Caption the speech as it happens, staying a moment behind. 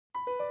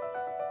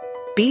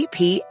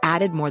BP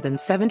added more than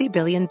 $70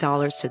 billion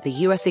to the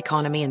U.S.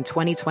 economy in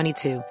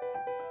 2022.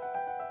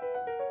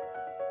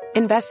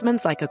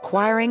 Investments like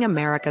acquiring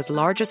America's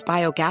largest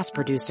biogas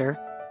producer,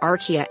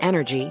 Archaea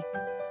Energy,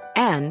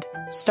 and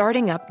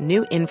starting up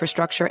new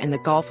infrastructure in the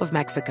Gulf of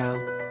Mexico.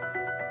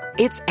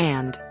 It's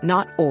and,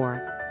 not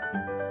or.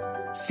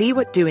 See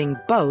what doing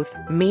both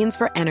means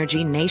for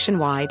energy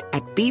nationwide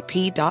at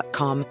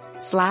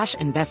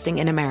bp.com/investing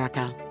in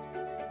America.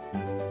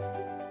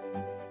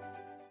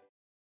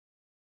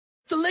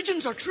 The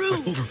legends are true.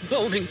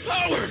 Overwhelming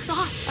power! The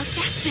sauce of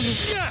destiny.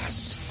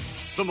 Yes!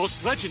 The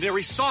most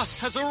legendary sauce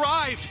has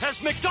arrived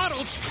as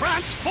McDonald's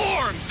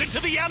transforms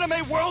into the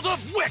anime world of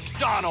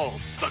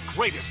WickDonald's. The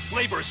greatest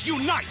flavors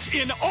unite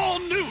in all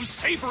new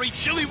savory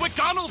chili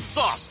McDonald's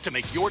sauce to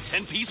make your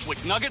 10-piece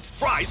Wick Nuggets,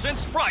 fries, and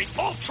Sprite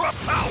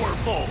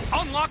ultra-powerful.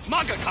 Unlock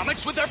manga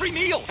comics with every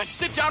meal and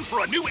sit down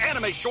for a new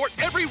anime short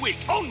every week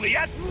only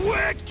at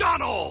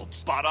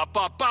WickDonald's.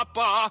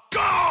 Ba-da-ba-ba-ba,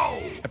 go!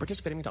 At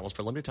participating McDonald's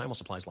for a limited time while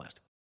supplies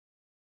last.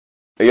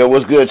 Hey, yo,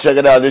 what's good? Check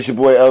it out. This your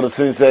boy, Elder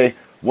Sensei,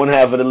 one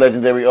half of the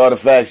Legendary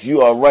Artifacts.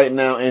 You are right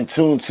now in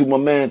tune to my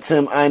man,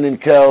 Tim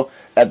Einenkel,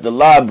 at the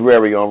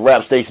library on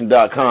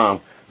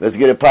rapstation.com. Let's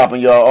get it popping,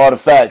 y'all.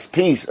 Artifacts.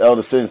 Peace,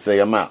 Elder Sensei.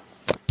 I'm out.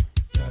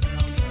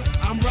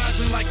 I'm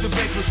rising like the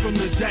vapors from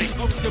the dank.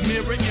 Off the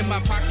mirror in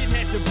my pocket,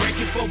 had to break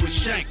it for a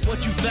shank.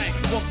 What you think?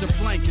 Walk the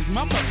plank is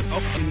my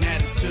motherfucking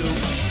attitude.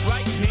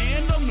 Right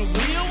hand on the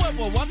wheel, out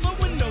the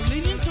window,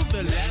 leaning to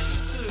the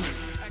latitude.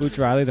 Boots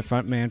Riley, the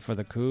front man for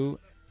The Coup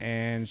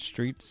and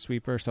Street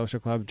Sweeper Social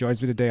Club,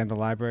 joins me today on the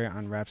library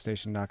on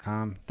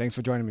rapstation.com. Thanks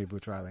for joining me,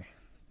 Boots Riley.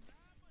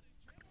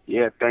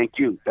 Yeah, thank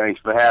you. Thanks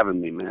for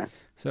having me, man.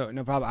 So,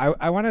 no problem.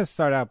 I want to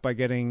start out by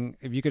getting,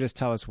 if you could just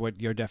tell us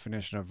what your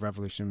definition of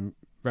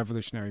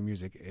revolutionary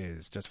music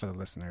is, just for the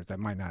listeners that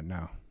might not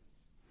know.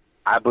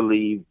 I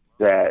believe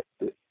that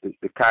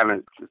the kind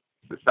of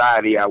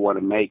society I want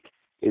to make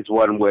is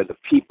one where the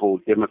people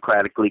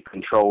democratically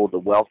control the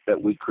wealth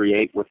that we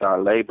create with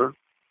our labor.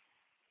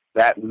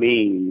 That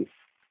means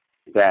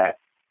that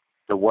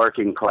the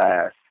working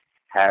class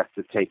has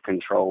to take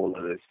control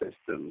of the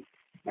system,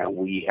 and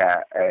we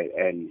have,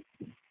 and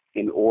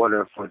in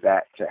order for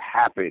that to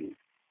happen,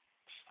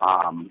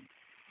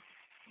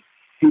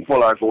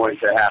 people are going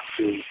to have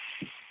to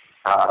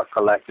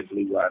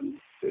collectively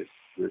run this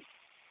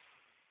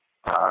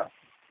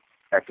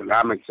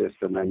economic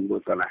system, and we're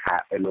going to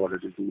have, in order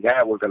to do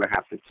that, we're going to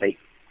have to take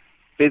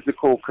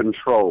physical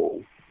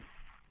control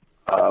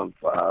of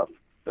the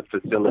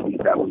facilities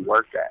that we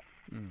work at.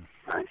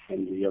 Right,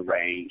 and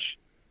rearrange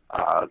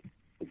the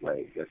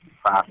way that the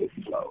profit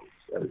flows.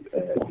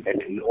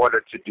 And in order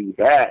to do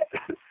that,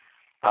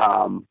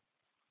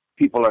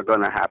 people are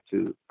going to have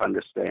to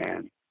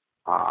understand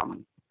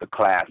the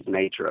class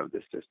nature of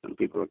the system.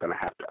 People are going to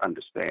have to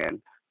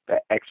understand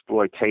that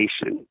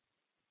exploitation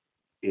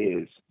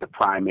is the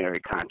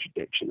primary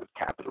contradiction of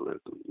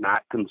capitalism,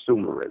 not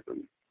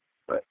consumerism,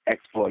 but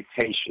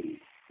exploitation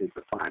is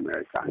the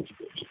primary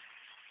contradiction.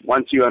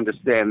 Once you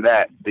understand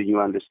that, then you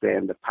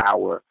understand the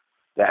power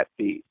that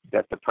the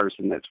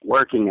person that's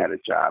working at a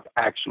job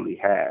actually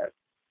has.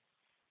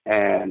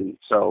 And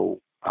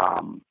so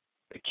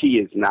the key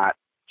is not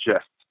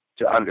just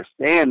to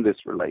understand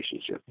this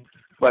relationship,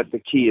 but the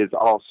key is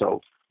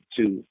also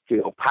to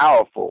feel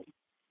powerful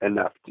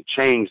enough to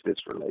change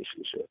this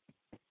relationship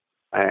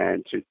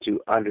and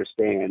to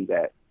understand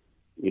that,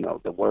 you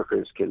know, the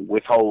workers can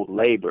withhold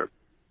labor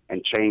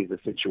and change the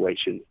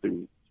situation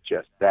through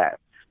just that.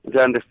 And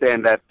to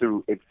understand that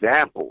through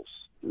examples,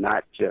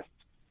 not just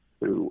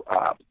through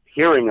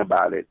hearing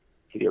about it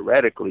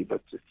theoretically,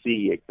 but to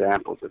see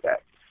examples of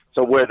that.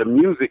 So where the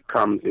music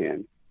comes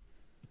in,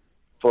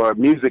 for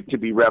music to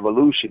be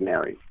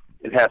revolutionary,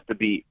 it has to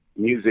be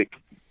music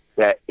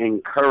that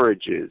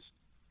encourages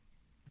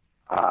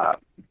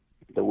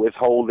the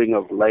withholding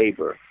of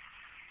labor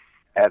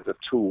as a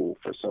tool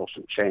for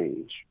social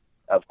change.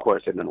 Of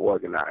course, in an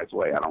organized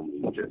way. I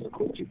don't mean just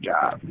quit your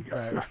job.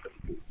 Right.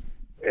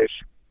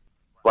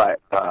 But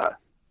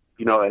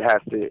you know, it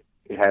has to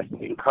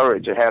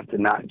encourage. It has to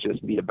not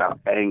just be about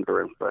anger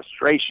and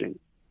frustration.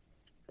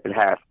 It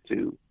has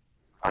to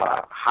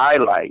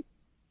highlight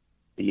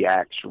the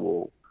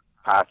actual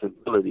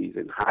possibilities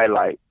and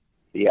highlight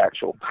the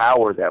actual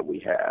power that we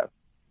have.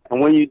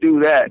 And when you do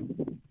that,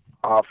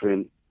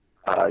 often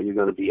you're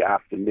going to be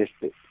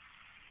optimistic.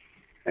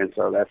 And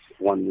so that's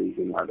one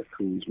reason why the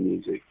Coup's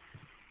music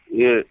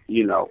is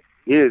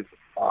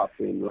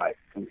often like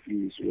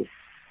confused with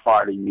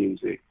party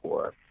music,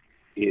 or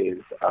is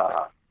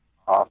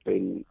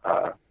often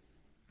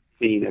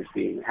seen as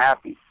being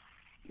happy,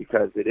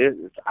 because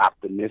it's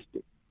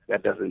optimistic.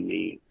 That doesn't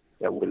mean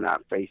that we're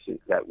not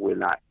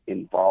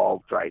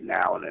involved right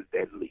now in a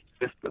deadly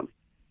system.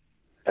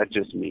 That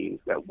just means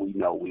that we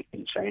know we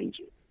can change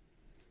it.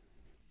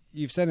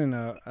 You've said in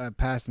a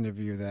past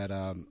interview that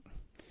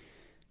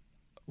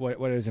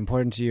what is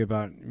important to you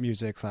about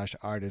music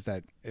 / art is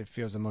that it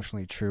feels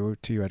emotionally true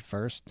to you at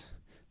first.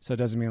 So it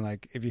doesn't mean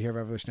like if you hear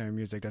revolutionary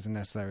music doesn't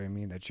necessarily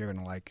mean that you're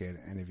going to like it.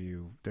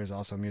 And there's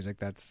also music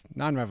that's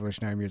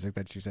non-revolutionary music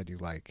that you said you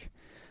like.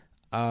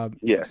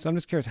 Yeah. So I'm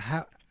just curious,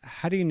 how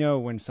do you know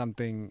when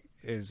something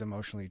is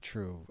emotionally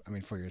true? I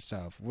mean, for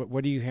yourself,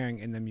 what are you hearing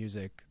in the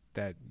music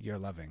that you're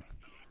loving?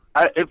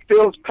 It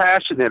feels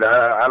passionate.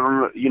 I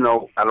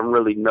don't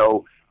really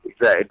know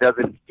exactly. It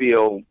doesn't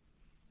feel.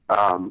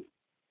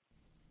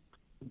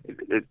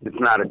 It's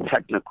not a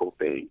technical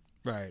thing,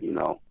 right?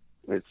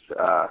 It's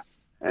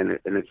and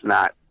it's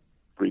not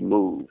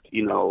removed.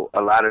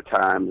 A lot of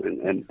times,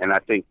 and I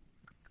think,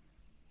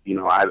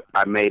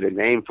 I made a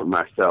name for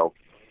myself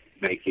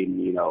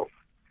making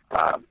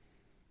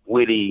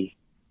witty,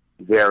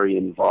 very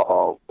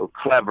involved, or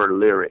clever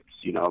lyrics.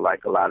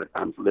 Like a lot of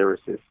times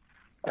lyricists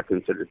are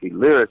considered to be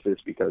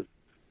lyricists because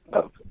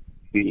of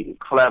being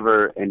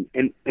clever and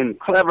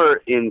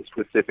clever in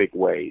specific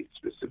ways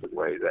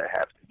that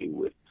have to do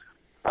with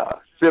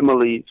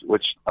similes,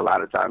 which a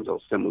lot of times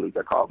those similes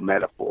are called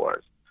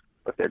metaphors,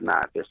 but they're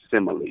not. They're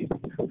similes,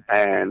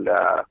 and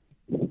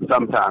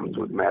sometimes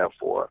with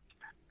metaphor,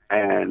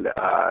 and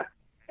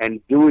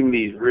doing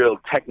these real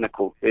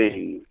technical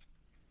things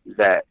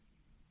that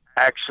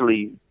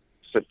actually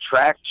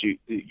subtract you,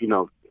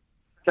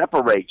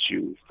 separate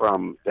you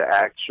from the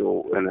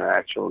actual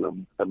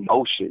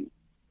emotion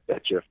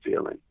that you're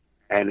feeling,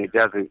 and it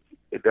doesn't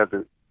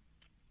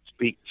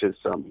speak to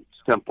some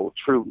simple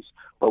truths.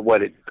 But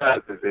what it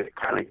does is it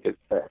kind of gets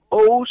that,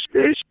 oh,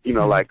 shit,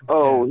 like,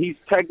 oh, he's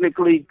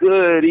technically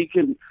good. He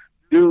can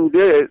do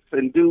this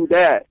and do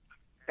that.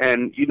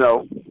 And,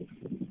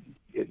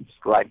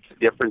 it's like the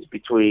difference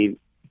between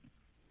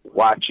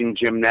watching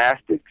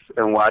gymnastics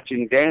and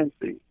watching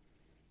dancing,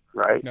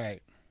 right?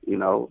 Right.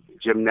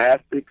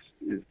 Gymnastics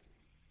is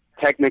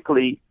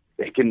technically,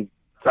 they can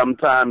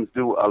sometimes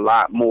do a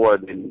lot more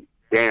than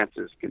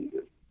dancers can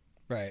do.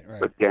 Right.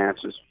 But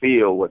dancers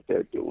feel what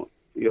they're doing,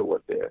 feel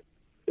what they're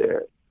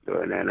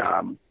doing.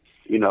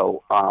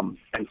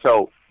 And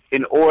so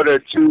in order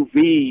to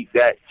be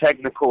that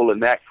technical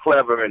and that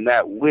clever and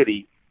that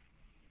witty,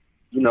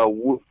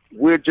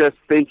 we're just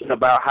thinking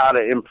about how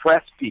to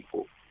impress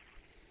people,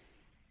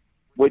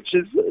 which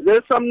is,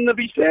 there's something to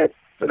be said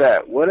for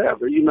that,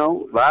 whatever, a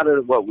lot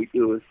of what we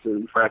do is to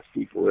impress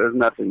people. There's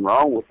nothing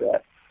wrong with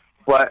that.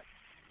 But,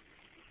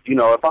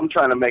 if I'm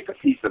trying to make a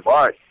piece of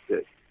art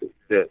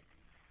that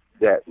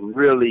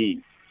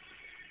really,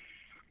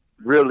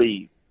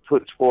 really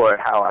puts forward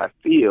how I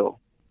feel,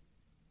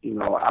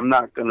 I'm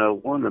not going to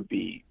want to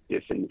be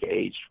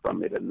disengaged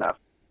from it enough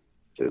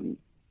to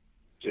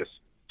just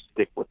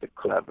stick with the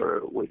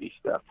clever, witty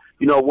stuff.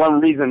 One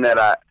reason that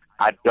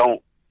I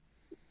don't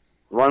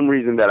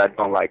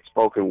like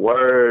spoken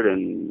word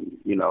and,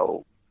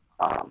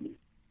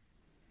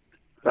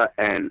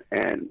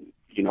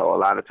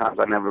 a lot of times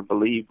I never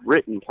believed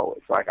written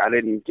poets. Like I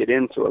didn't get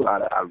into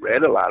I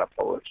read a lot of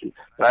poetry,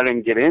 but I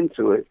didn't get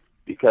into it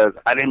because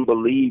I didn't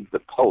believe the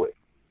poet.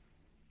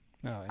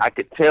 Oh, yeah. I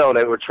could tell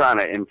they were trying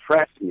to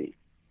impress me.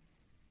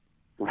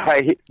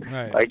 Right?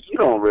 Like you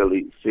don't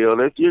really feel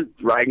this. You're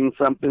writing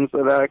something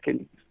so that I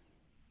can,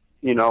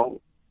 so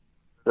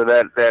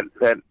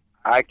that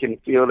I can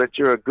feel that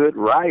you're a good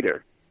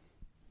writer.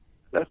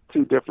 That's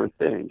two different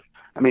things.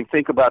 I mean,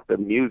 think about the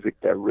music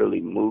that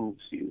really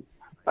moves you,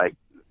 like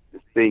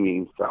the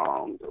singing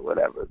songs or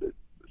whatever, the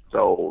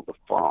soul, the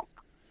funk,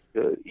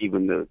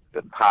 even the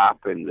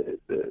pop and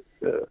the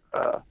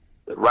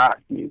rock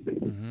music.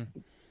 Mm-hmm.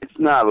 It's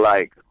not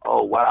like,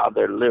 oh wow,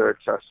 their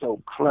lyrics are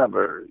so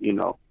clever,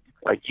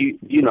 Like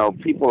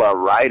people are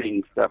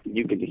writing stuff and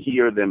you can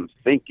hear them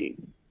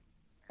thinking.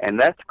 And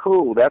that's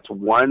cool. That's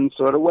one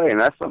sort of way, and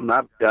that's something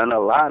I've done a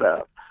lot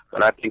of.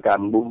 But I think I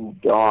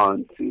moved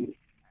on to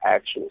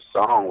actual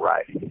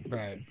songwriting.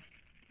 Right.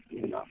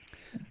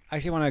 I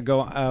actually want to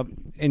go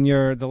in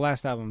the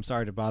last album,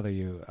 Sorry to Bother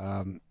You.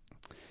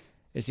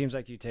 It seems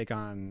like you take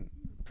on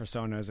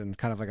personas and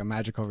kind of like a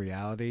magical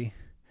reality.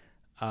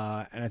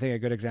 And I think a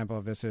good example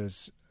of this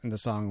is in the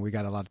song "We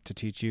Got a Lot to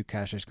Teach You,"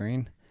 Cassius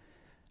Green.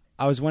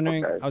 I was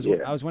wondering,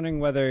 I was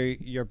wondering whether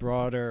your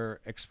broader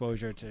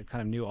exposure to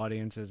kind of new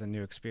audiences and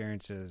new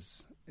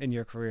experiences in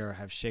your career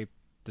have shaped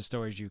the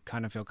stories you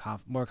kind of feel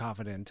more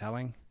confident in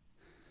telling.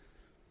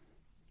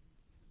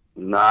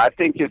 No, I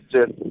think it's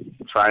just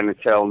trying to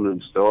tell new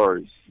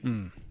stories.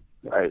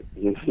 Right?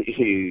 You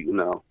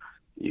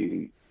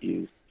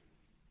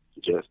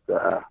just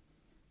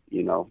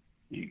you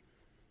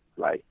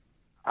like.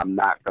 I'm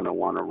not gonna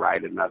want to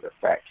write another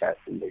Fat Cats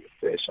and Bigger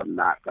Fish. I'm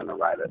not gonna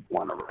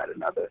want to write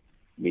another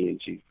Me and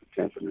Chief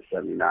Temp in the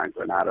 79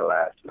 Granada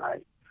last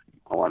night.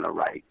 I want to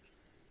write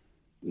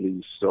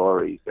new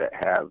stories that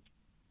have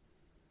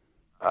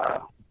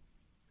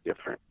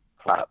different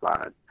plot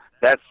lines.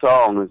 That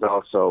song is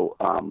also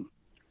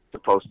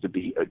supposed to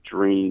be a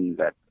dream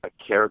that a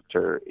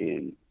character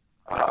in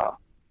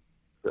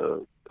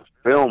the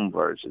film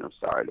version of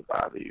Sorry to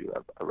Bother You.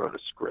 I wrote a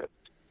script,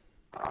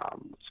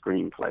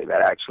 screenplay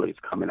that actually is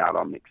coming out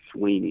on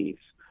McSweeney's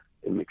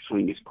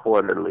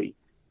Quarterly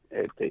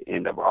at the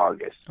end of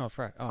August. Oh,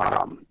 right.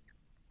 Oh,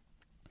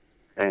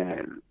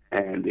 and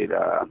And it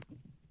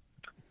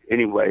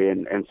anyway,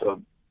 and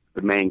so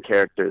the main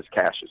character is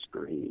Cassius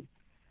Green,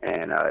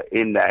 and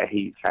in that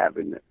he's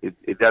having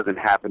it doesn't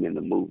happen in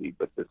the movie,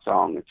 but the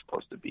song is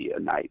supposed to be a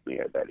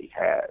nightmare that he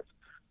has.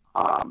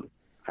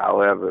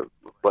 However,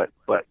 but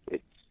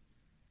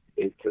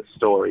it's a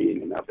story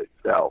in and of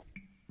itself,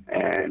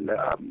 and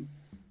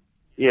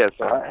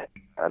so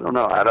I don't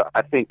know.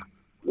 I think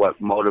what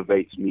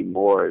motivates me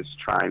more is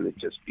trying to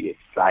just be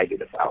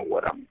excited about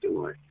what I'm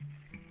doing,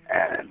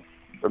 and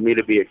for me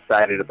to be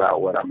excited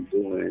about what I'm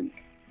doing,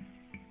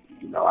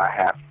 I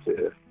have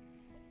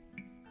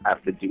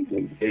to do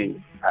new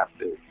things. I have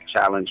to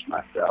challenge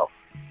myself.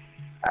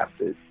 I have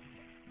to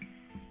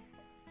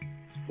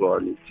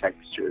explore new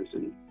textures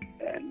and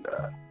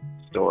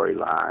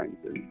storylines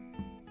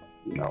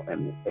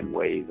and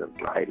ways of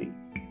writing.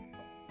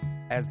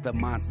 As the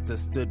monster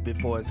stood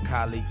before his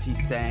colleagues, he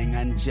sang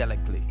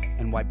angelically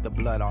and wiped the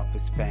blood off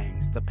his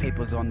fangs. The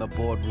papers on the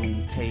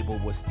boardroom table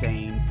were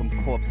stained from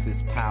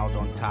corpses piled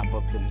on top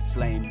of them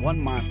slain. One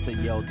monster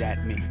yelled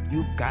at me,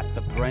 "You've got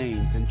the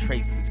brains," and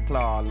traced his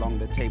claw along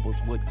the table's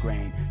wood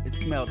grain. It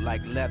smelled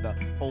like leather,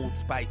 old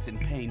spice and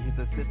pain. His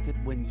assistant,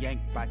 when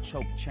yanked by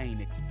choke chain,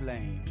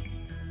 explained.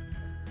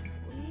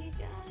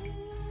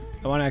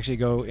 I want to actually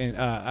go in.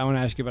 I want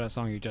to ask you about a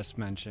song you just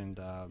mentioned,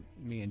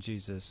 "Me and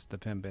Jesus," the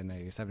pimp in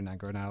a 79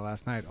 Going Out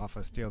Last Night off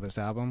of Steal This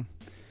Album.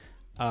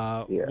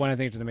 One, I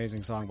think it's an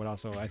amazing song, but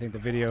also I think the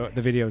video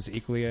is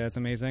equally as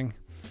amazing.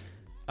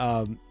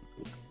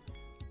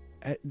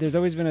 There's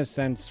always been a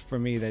sense for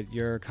me that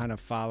you're kind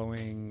of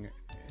following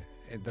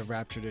the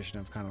rap tradition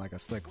of kind of like a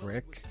Slick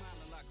Rick.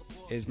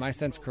 Is my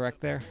sense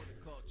correct there?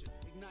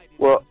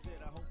 Well,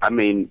 I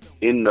mean,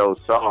 in those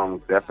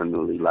songs,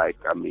 definitely,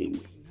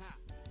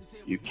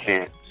 you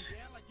can't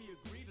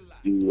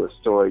do a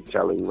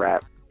storytelling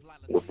rap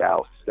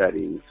without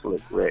studying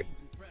Slick Rick.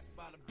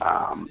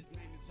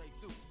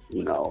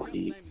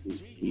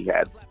 He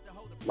had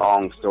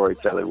long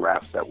storytelling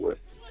raps that were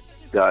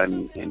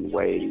done in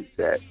ways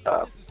that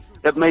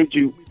made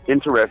you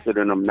interested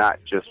in them,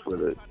 not just for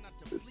to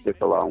stick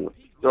along with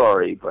the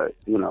story, but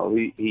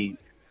he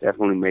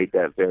definitely made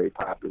that very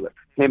popular.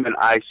 Him and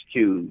Ice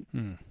Cube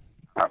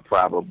are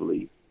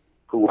probably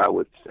who I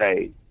would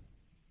say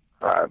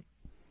are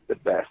the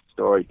best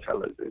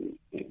storytellers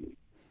in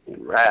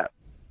rap.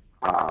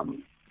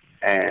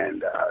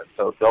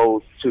 So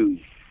those two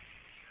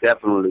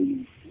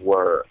definitely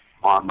were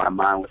on my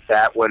mind with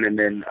that one. And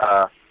then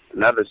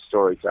another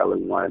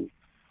storytelling one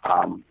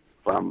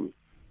from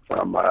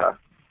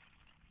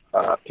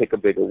Pick a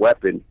Bigger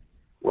Weapon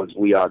was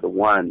We Are the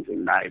Ones,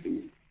 and I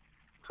even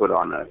put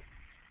on a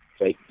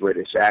fake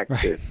British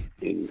accent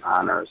in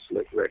honor of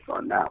Slick Rick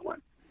on that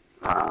one.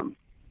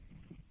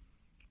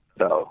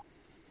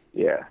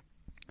 Yeah.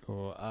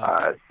 Cool.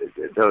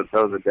 Those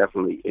are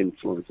definitely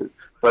influences.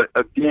 But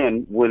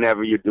again,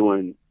 whenever you're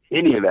doing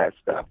any of that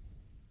stuff,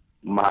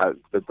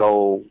 the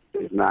goal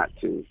is not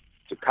to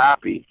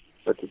copy,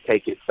 but to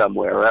take it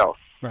somewhere else.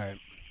 Right.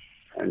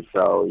 And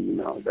so,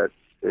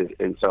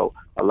 so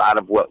a lot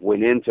of what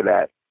went into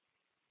that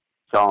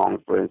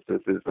song, for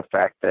instance, is the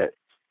fact that,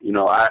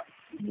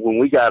 when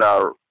we got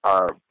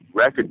our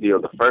record deal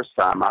the first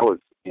time, I was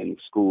in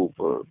school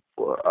for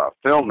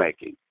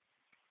filmmaking,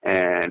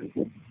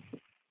 and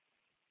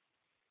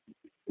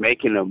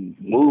making a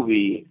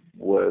movie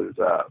was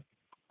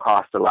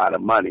cost a lot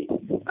of money.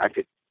 I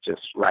could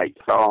just write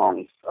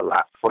songs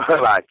for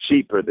a lot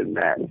cheaper than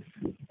that,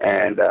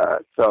 and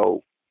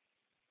so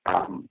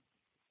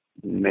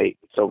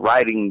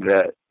writing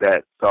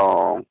that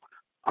song,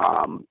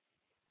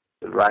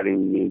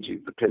 writing Me and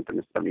Jesus, the Pimp in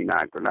the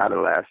 79 Granada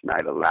Last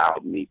Night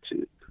allowed me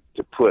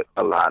to put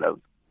a lot of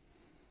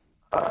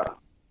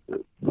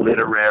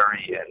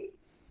literary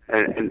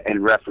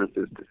and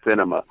references to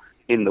cinema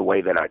in the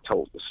way that I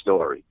told the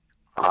story.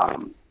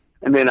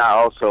 And then I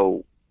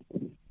also,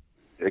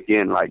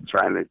 again,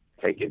 trying to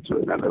take it to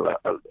another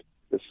level,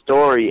 the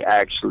story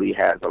actually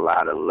has a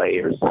lot of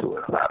layers to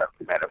it, a lot of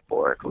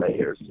metaphoric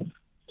layers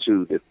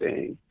to the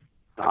thing,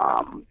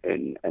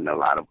 and a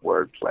lot of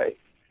wordplay.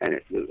 And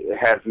it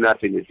has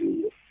nothing to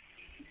do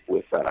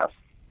with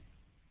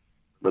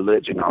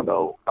religion,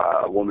 although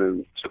a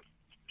woman took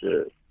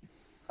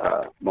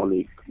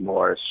Monique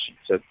Morris, she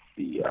took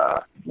the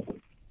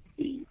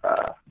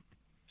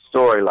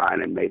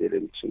storyline and made it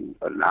into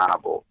a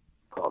novel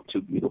called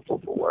Too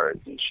Beautiful for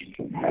Words, and she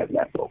had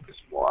that focus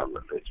more on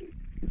religion.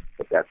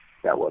 But that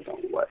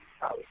wasn't what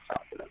I was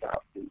talking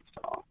about in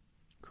the song.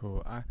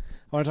 Cool. I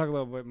want to talk a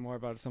little bit more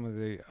about some of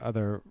the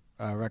other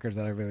records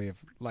that I really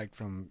have liked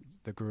from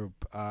the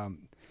group.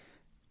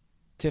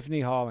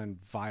 Tiffany Hall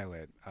and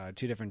Violet,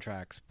 two different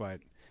tracks,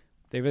 but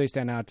they really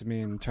stand out to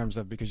me in terms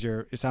of, because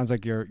it sounds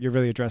like you're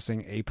really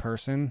addressing a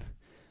person.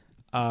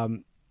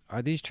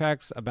 Are these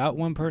tracks about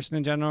one person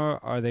in general,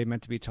 or are they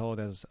meant to be told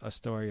as a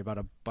story about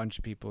a bunch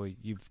of people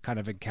you've kind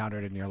of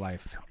encountered in your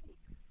life?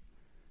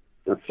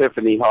 So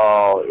Tiffany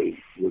Hall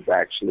was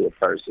actually a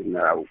person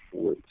that I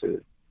went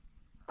to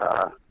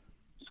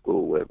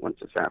school with, went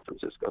to San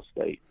Francisco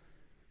State.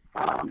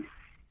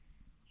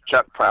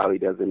 Chuck probably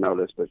doesn't know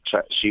this, but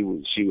she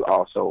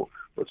also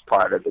was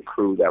part of the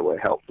crew that would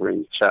help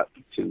bring Chuck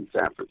to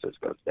San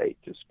Francisco State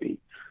to speak.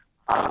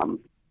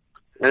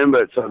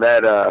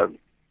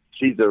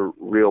 She's a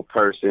real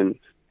person,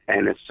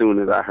 and as soon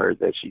as I heard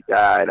that she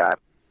died,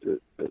 the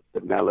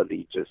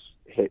melody just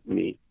hit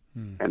me,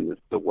 and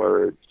the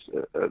words,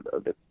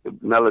 the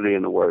melody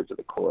and the words of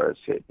the chorus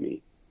hit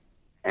me,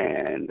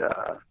 and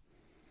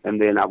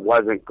then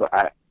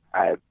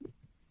I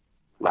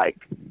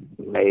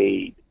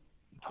made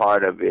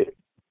part of it,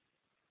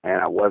 and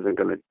I wasn't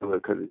going to do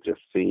it because it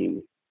just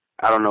seemed,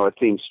 I don't know, it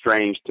seemed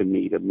strange to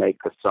me to make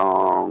a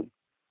song.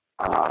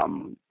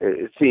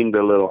 It seemed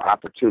a little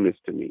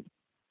opportunist to me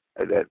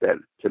that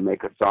to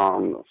make a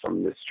song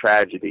from this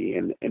tragedy,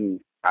 and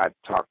I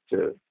talked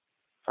to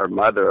her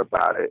mother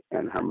about it,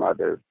 and her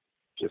mother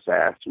just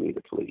asked me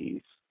to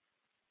please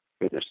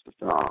finish the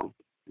song,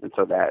 and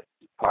so that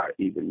part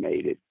even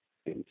made it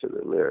into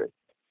the lyrics.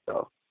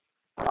 So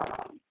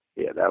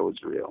that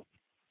was real.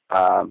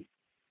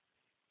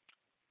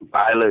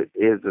 Violet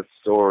is a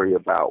story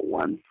about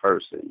one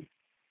person.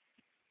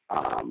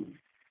 Violet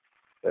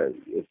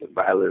is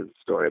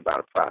a story about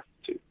a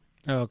prostitute.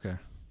 Oh, okay.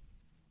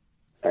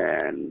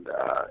 And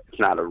it's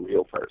not a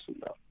real person,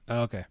 though.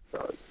 Oh, okay.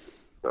 So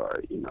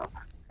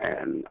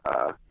and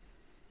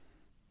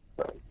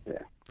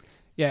yeah.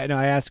 Yeah, no,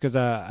 I asked because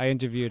I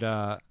interviewed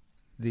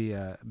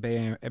the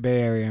Bay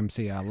Area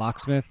MC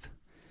Locksmith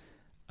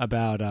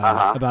about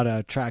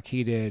a track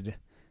he did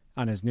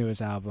on his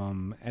newest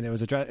album, and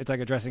it's like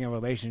addressing a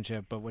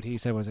relationship, but what he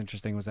said was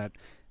interesting was that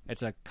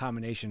it's a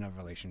combination of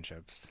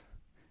relationships.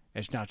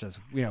 It's not just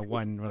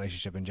one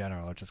relationship in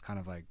general. It's just kind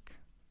of like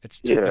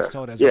it's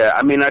told as well.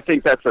 I mean, I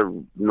think that's a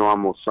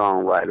normal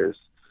songwriter's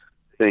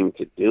thing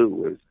to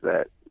do, is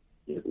that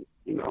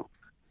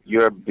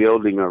you're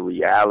building a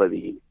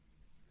reality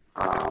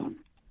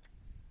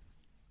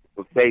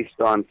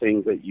based on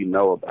things that you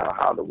know about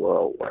how the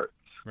world works.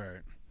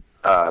 Right.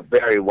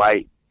 Barry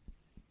White,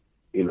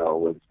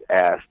 was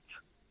asked,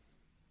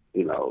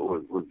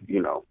 was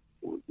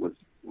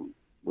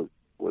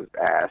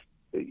asked,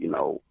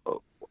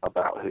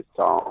 about his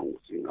songs,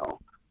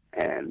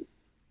 and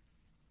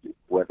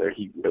whether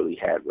he really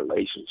had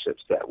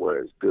relationships that were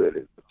as good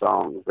as the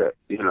songs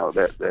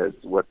that's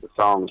what the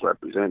songs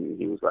represent. And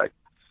he was like,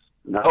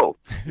 no,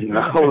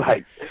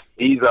 like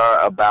these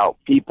are about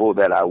people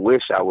that I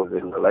wish I was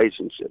in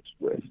relationships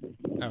with.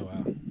 Oh,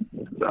 wow.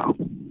 So,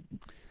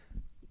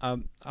 I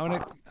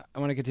want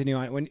to continue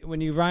on.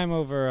 When you rhyme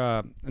over,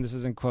 and this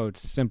is in quotes,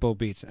 simple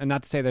beats, and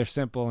not to say they're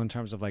simple in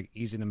terms of like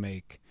easy to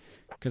make,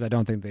 because I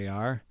don't think they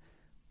are,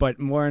 but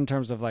more in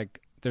terms of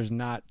like there's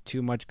not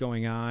too much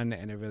going on,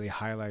 and it really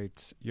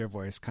highlights your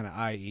voice, kind of,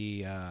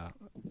 i.e.,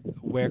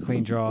 Wear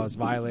Clean Draws,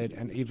 Violet,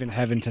 and even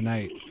Heaven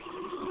Tonight.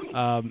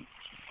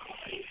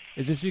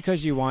 Is this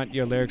because you want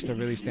your lyrics to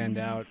really stand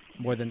out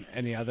more than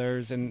any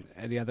others in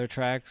any other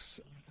tracks?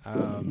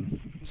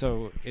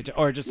 So it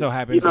just so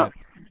happens that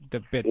the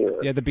beat.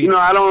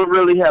 I don't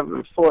really have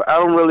a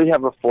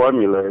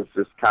formula. It's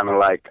just kind of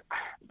like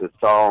the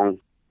song.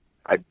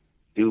 I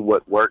do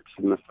what works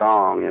in the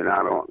song, and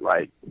I don't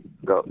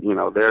go.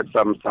 There are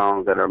some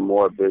songs that are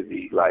more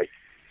busy, like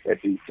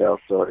that do tell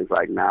stories,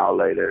 like Now or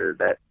Later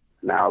that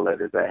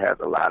has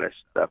a lot of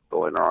stuff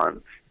going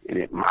on in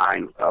it.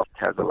 Mine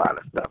has a lot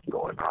of stuff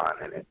going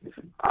on in it,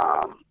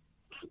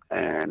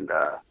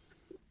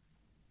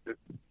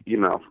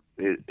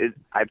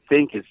 I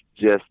think it's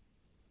just,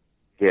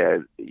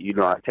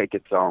 I take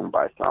it song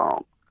by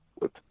song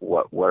with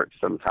what works.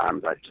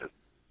 Sometimes I just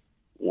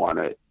want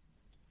to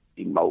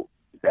emote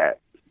that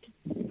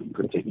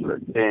particular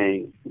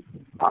thing.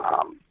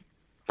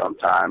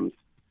 Sometimes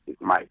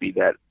it might be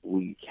that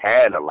we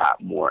had a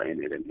lot more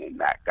in it and then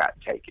that got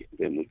taken.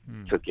 Then we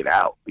took it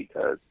out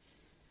because,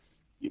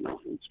 we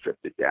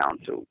stripped it down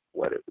to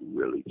what it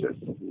really just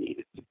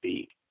needed to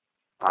be.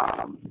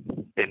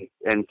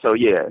 And so,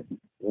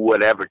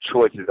 whatever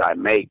choices I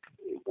make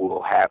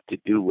will have to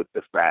do with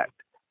the fact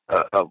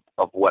of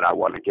what I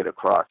want to get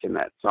across in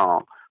that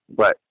song.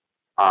 But,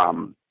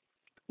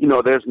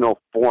 there's no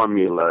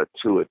formula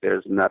to it.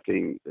 There's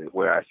nothing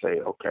where I say,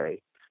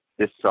 okay,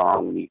 this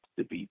song needs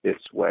to be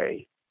this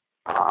way.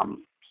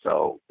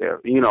 So there,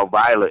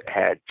 Violet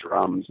had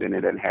drums in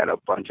it and had a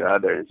bunch of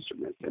other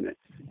instruments in it.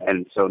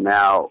 And so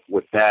now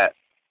with that,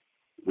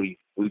 we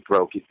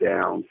broke it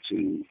down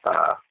to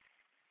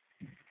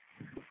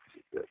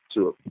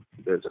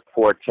there's a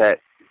quartet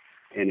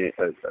in it,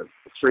 a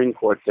string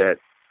quartet,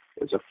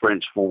 there's a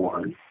French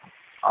horn,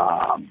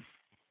 a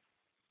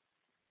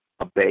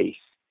bass,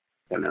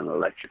 and an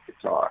electric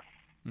guitar.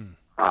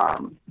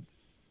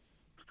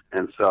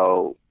 And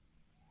so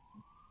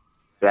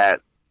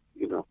that,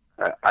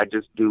 I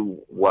just do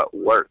what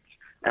works.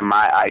 And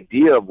my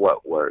idea of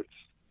what works,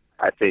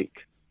 I think,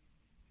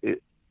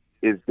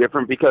 is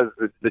different because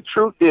the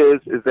truth is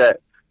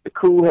that the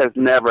Coup has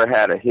never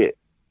had a hit.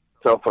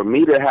 So for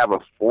me to have a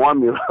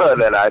formula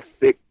that I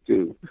stick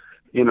to,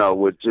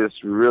 would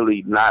just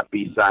really not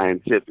be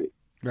scientific.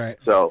 Right.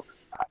 So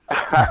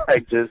I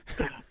just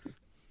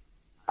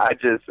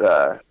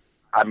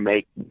I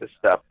make the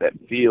stuff that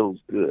feels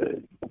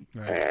good,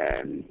 Right.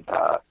 and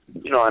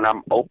and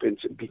I'm open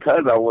to,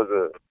 because I was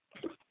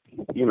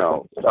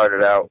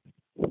started out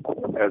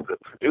as a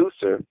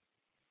producer.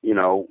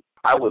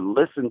 I would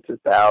listen to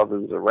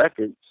thousands of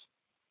records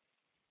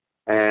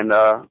and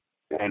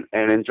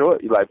enjoy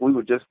it. Like, we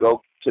would just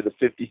go to the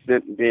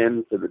 50-cent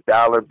bin, to the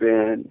dollar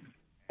bin,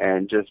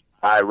 and just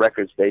buy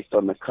records based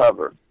on the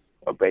cover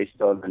or based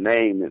on the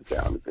name that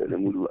sounded good.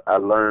 And I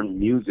learned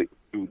music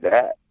through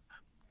that,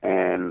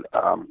 and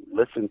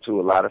listened to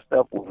a lot of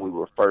stuff when we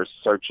were first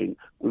searching.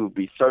 We would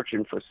be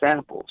searching for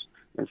samples.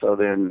 And so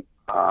then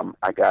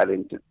I got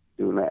into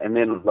doing that, and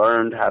then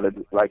learned how to,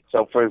 like,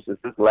 so for instance,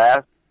 this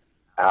last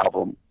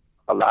album,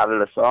 a lot of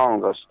the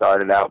songs are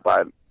started out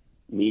by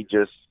me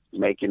just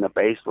making a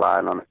bass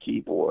line on a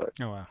keyboard.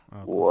 Oh, wow.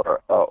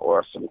 Oh,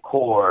 or some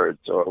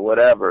chords or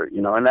whatever,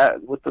 and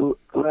that with the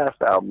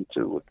last album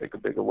too, with Think a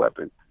Bigger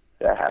Weapon,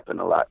 that happened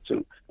a lot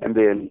too. And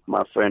then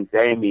my friend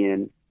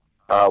Damien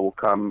will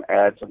come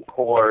add some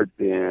chords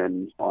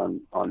in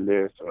on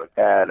this or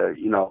that, or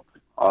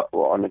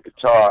or on the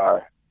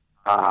guitar.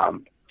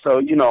 So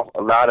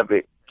a lot of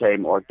it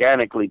came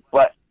organically,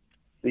 but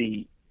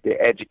the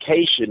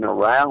education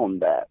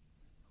around that,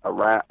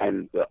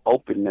 and the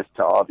openness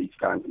to all these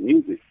kinds of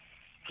music,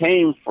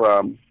 came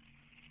from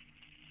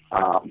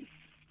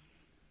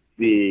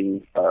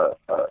being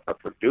a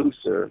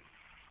producer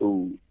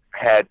who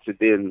had to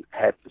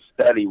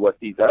study what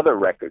these other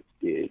records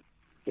did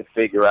to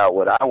figure out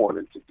what I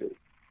wanted to do.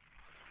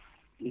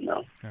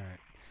 All right.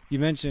 You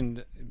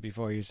mentioned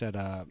before, you said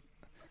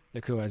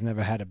the Coup has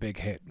never had a big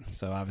hit,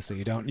 so obviously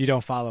you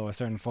don't follow a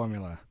certain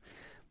formula.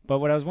 But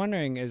what I was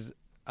wondering is,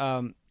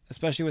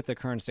 especially with the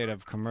current state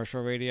of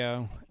commercial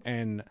radio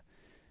and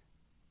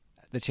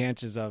the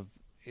chances of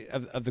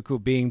the Coup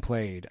being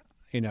played,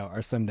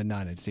 are slim to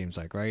none, it seems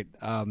like, right?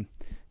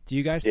 Do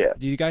you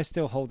guys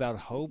still hold out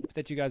hope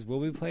that you guys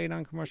will be played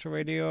on commercial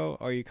radio,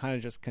 or are you kind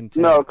of just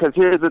content? No, because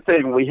here's the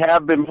thing. We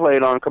have been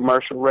played on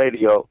commercial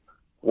radio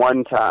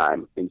one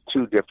time in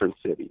 2 different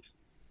cities.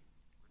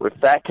 With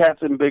Fat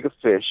Cats and Bigger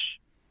Fish,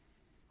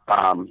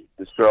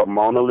 this girl,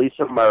 Mona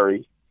Lisa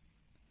Murray,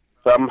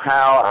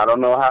 somehow, I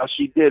don't know how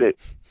she did it,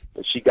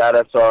 but she got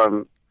us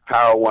on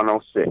Power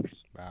 106.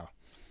 Wow.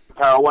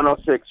 Power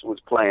 106 was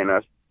playing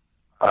us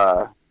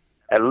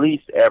at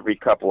least every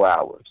couple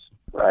hours,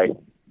 right?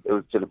 It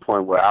was to the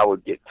point where I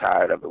would get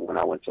tired of it when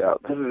I went to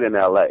this is in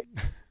L.A.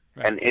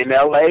 Right. And in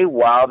L.A.,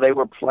 while they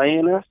were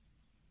playing us,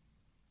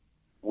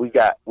 we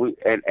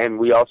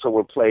also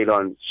were played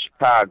on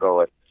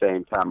Chicago at the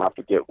same time. I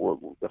forget what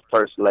the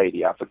First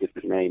Lady, I forget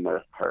the name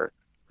of her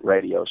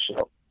radio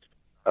show,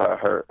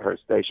 her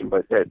station,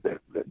 but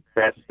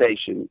that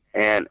station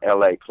and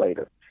L.A. played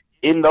us.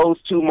 In those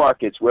 2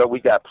 markets where we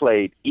got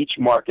played, each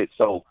market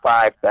sold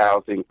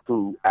 5,000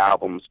 Coup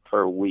albums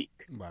per week.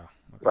 Wow.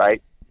 Okay.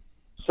 Right?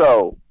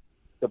 So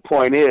the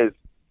point is,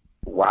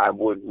 why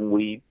wouldn't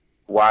we?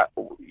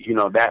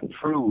 That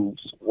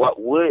proves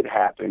what would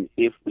happen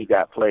if we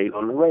got played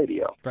on the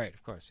radio. Right,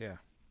 of course, yeah.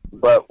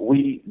 But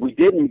we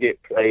didn't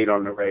get played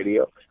on the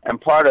radio, and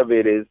part of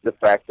it is the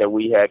fact that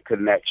we had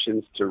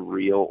connections to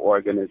real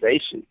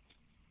organizations,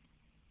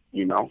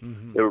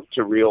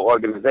 to real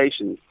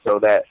organizations, so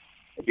that,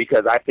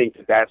 because I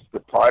think that's the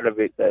part of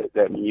it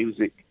that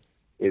music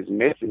is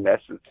missing.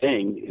 That's the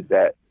thing, is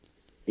that,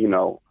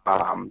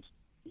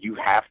 you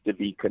have to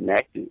be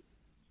connected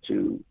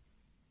to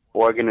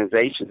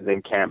organizations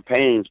and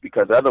campaigns,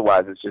 because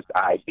otherwise it's just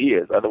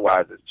ideas.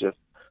 Otherwise it's just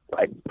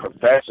like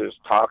professors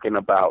talking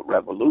about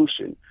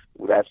revolution.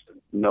 That's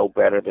no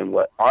better than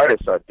what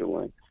artists are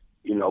doing,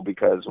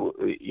 because,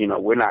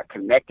 we're not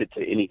connected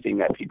to anything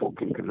that people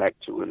can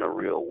connect to in a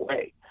real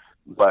way.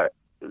 But,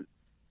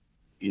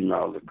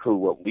 the Coup,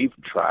 what we've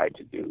tried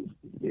to do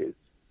is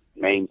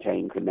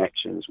maintain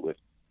connections with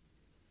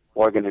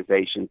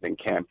organizations and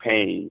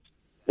campaigns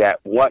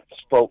that once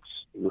folks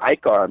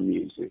like our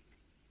music,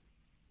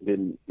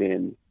 then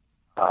it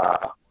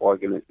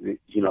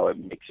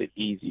makes it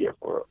easier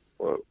for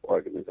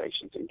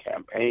organizations and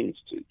campaigns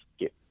to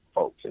get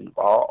folks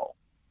involved.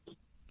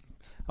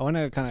 I want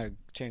to kind of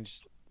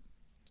change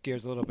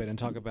gears a little bit and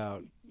talk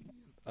about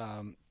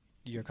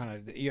your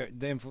kind of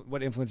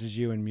what influences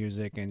you in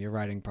music and your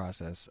writing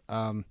process.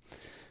 So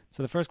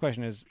the first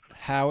question is,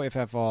 how, if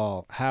at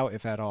all,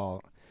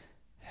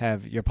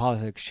 have your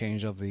politics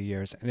changed over the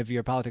years? And if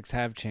your politics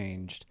have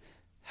changed,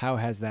 how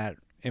has that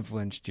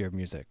influenced your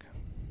music?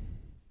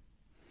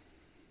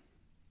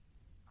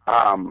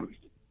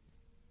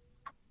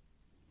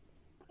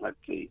 Let's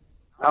see.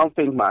 I don't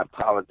think my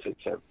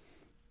politics have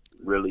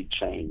really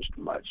changed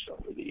much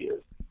over the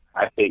years.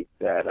 I think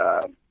that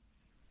a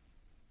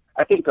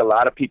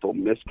lot of people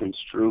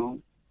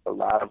misconstrue a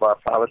lot of our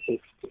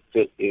politics to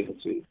fit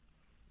into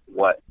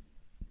what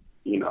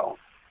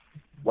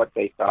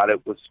they thought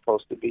it was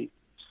supposed to be.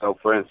 So,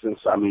 for instance,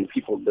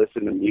 people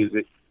listen to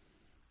music.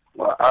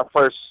 Well, our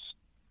first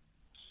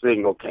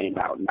single came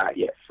out, Not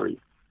Yet Free.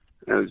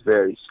 And it was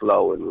very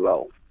slow and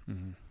low.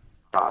 Mm-hmm.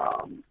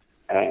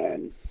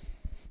 And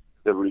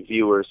the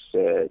reviewers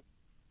said,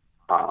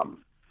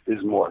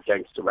 is more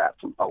gangster rap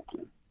from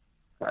Oakland,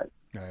 right?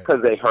 Right.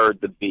 Because they heard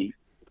the beat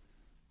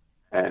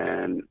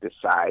and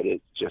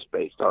decided just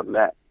based on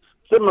that.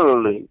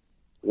 Similarly,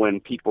 when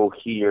people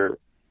see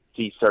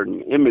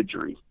certain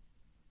imagery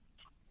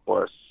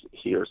or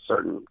hear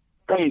certain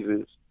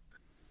phrases,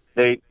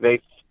 they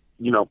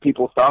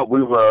people thought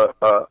we were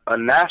a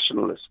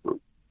nationalist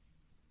group,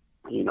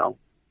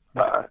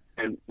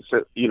 and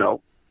so,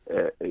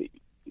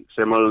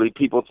 similarly,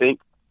 people think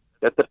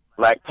that the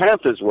Black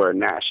Panthers were a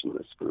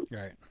nationalist group.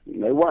 Right.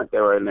 And they weren't. They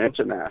were an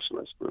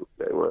internationalist group.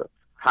 They were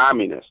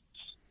communists,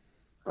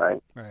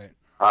 right? Right.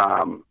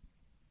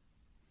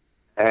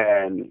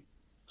 And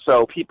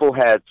so people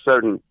had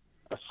certain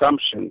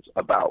assumptions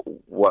about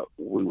what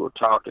we were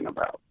talking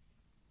about.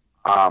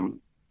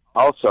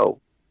 Also,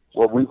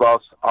 what we've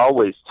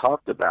always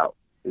talked about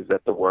is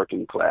that the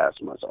working class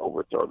must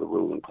overthrow the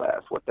ruling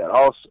class. What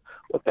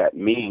that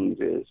means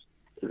is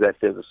that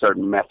there's a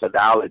certain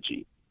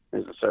methodology,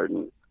 there's a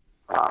certain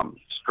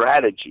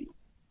strategy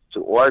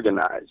to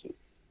organizing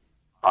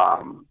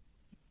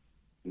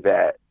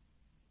that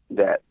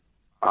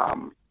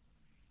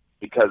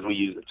because we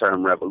use the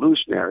term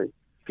revolutionary,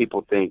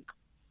 people think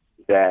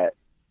that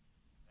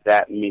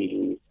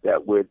means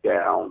that we're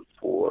down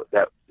for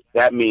that.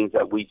 That means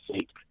that we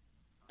think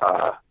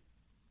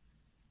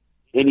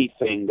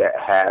anything that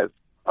has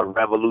a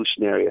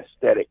revolutionary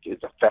aesthetic is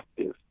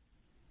effective,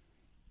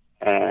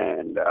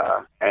 and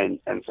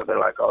so they're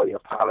like, oh, your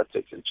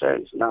politics have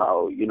changed.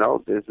 No,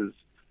 this is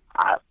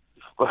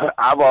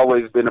I've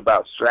always been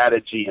about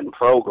strategy and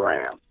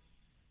program,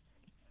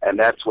 and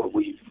that's what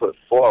we put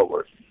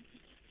forward.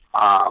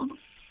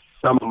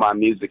 Some of my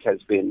music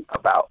has been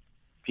about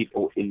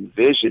people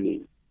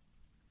envisioning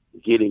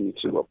getting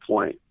to a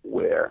point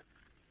where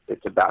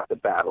it's about the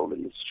battle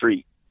in the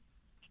street.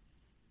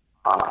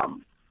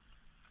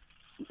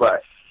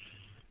 But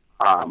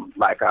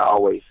like I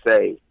always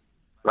say,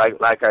 like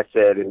I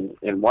said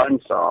in one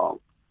song,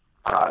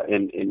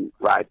 in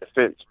Ride the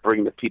Fence,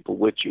 bring the people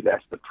with you.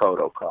 That's the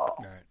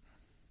protocol.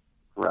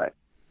 Right.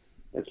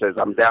 It says,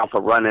 I'm down for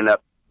running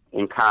up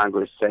in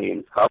Congress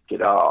saying, fuck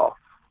it all,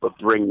 but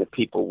bring the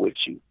people with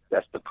you.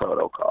 That's the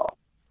protocol.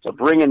 So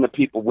bringing the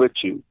people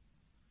with you,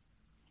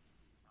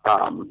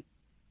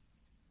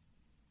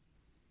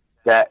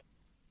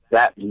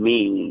 that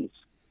means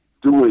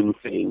doing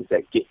things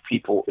that get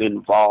people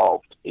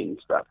involved in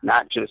stuff,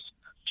 not just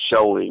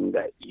showing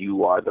that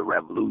you are the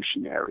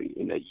revolutionary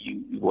and that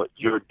what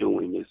you're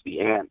doing is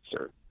the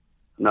answer.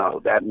 No,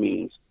 that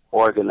means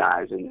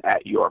organizing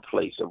at your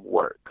place of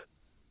work.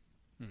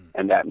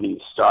 And that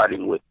means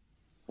starting with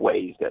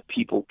ways that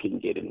people can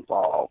get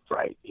involved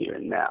right here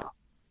and now.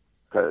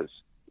 Because,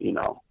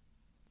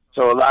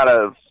 so a lot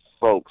of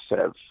folks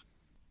have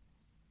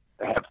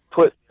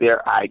put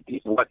their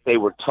idea, what they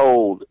were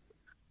told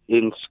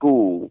in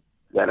school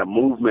that a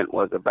movement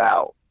was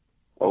about,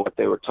 or what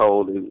they were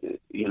told,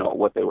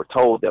 what they were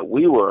told that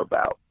we were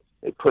about,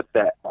 they put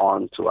that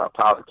onto our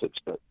politics,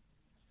 but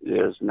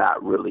there's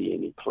not really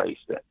any place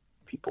that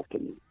people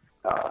can,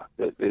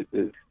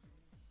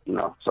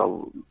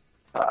 so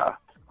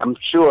I'm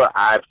sure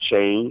I've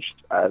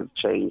changed. I've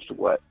changed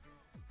what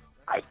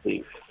I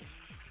think.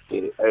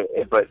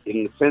 But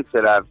in the sense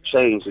that I've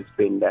changed, it's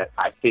been that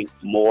I think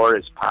more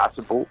is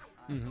possible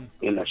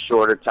in a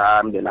shorter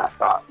time than I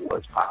thought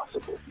was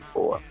possible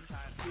before.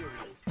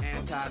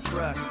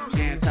 Anti-trust,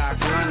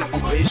 anti-gun, if you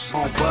bitch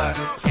on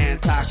bust,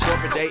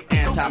 anti-corporate date,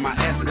 anti-my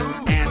essence,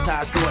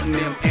 anti-snorting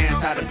them,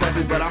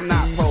 anti-depressants, but I'm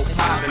not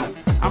pro-popping them.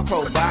 I'm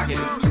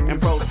provocative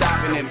and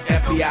pro-stopping them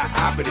FBI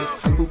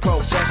operatives who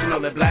professional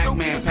that black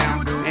man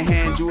pounds and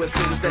hand you a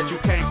sentence that you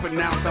can't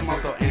pronounce. I'm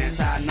also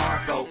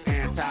anti-narco,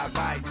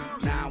 anti-vice,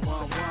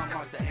 911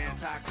 wants the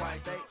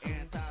anti-Christ, they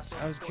anti-.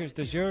 I was curious,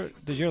 does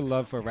your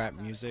love for rap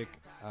music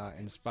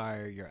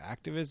inspire your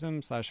activism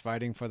 /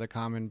 fighting for the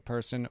common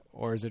person,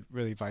 or is it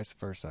really vice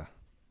versa?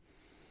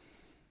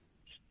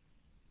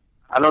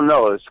 I don't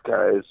know. It's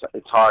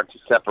hard to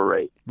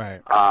separate.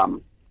 Right. I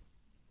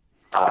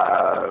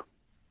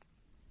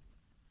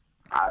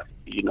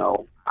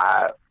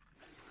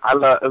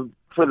love,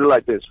 put it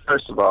like this.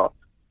 First of all,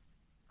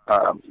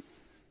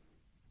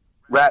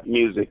 rap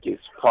music is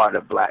part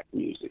of black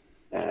music,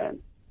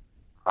 and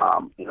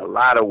in a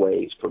lot of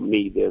ways, for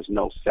me, there's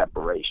no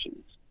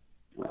separations.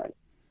 Right.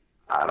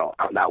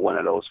 I'm not one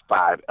of those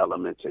 5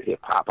 elements of hip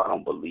hop. I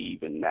don't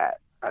believe in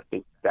that. I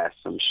think that's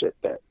some shit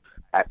that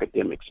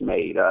academics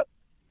made up,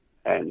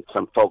 and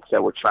some folks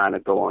that were trying to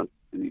go on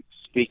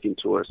speaking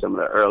to her, some of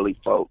the early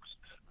folks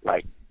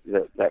like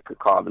that could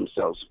call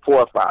themselves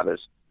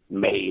forefathers,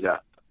 made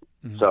up.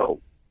 Mm-hmm. So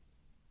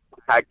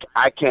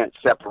I can't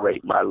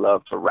separate my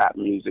love for rap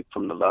music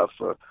from the love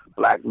for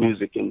black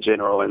music in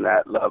general, and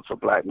that love for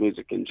black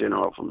music in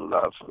general from the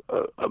love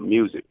for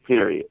music,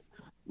 period.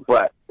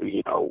 But,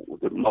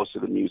 most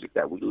of the music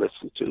that we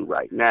listen to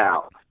right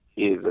now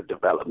is a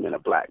development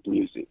of black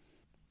music.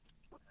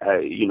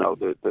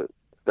 The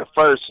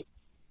first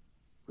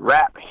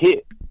rap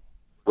hit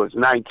was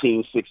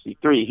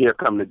 1963, Here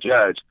Come the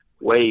Judge,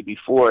 way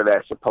before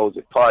that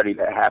supposed party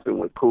that happened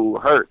with Kool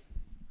Herc.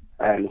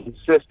 and his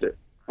sister,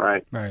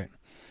 right? Right.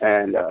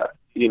 And,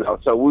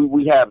 so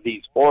we have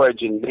these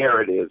origin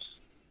narratives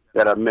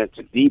that are meant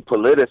to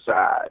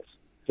depoliticize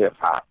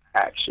hip-hop,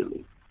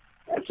 actually,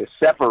 and to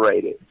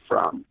separate it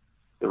from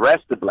the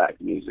rest of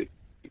black music,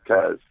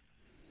 because,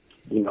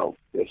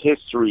 the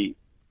history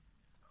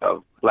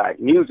of black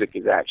music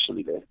is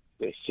actually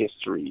the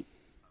history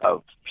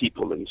of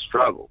people in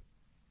struggle.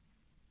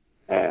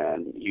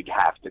 And you'd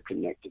have to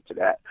connect it to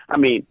that. I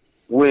mean,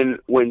 when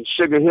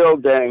Sugar Hill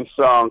Gang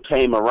song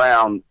came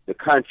around the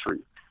country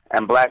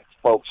and black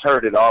folks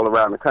heard it all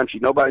around the country,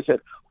 nobody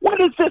said,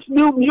 what is this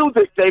new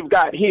music they've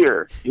got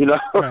here?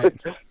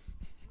 Right.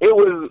 It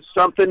was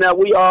something that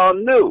we all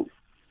knew.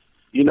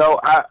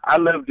 I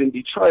lived in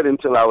Detroit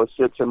until I was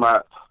 6, and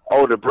my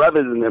older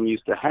brothers and them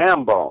used to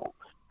ham-bone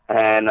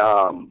and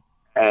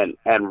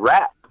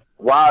rap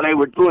while they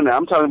were doing that.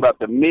 I'm talking about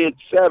the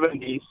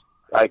mid-'70s,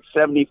 like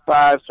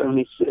 75,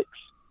 76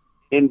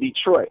 in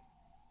Detroit,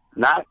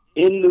 not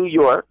in New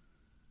York,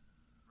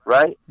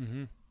 right?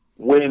 Mm-hmm.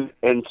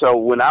 So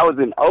when I was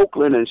in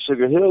Oakland and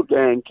Sugar Hill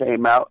Gang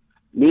came out,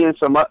 me and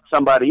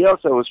somebody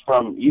else that was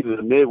from either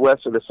the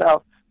Midwest or the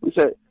South, we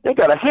said, they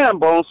got a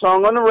ham-bone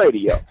song on the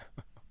radio.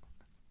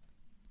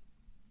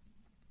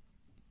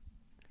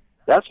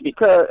 That's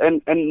because,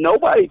 and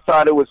nobody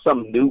thought it was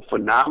some new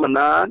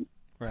phenomenon.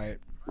 Right.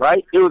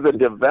 Right? It was a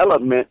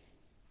development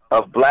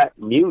of black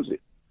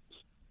music.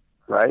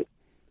 Right?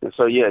 And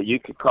so, yeah, you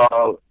could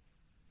call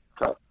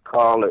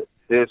it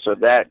this or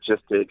that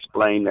just to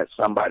explain that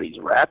somebody's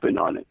rapping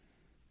on it.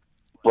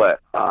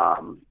 But,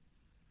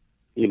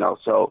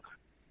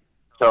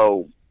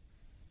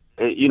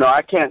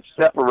 I can't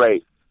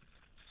separate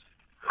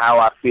how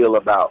I feel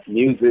about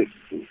music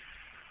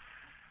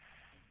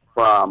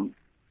from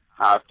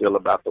how I feel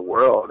about the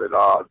world. It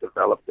all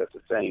developed at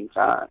the same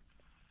time.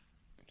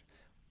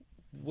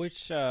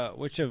 Which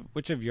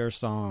of your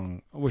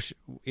song,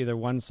 either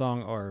one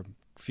song or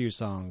few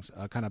songs,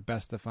 kind of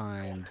best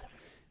defined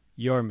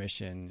your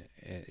mission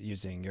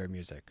using your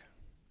music?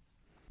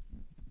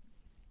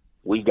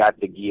 We Got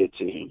the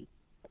Guillotine.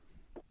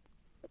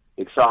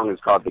 The song is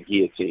called The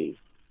Guillotine.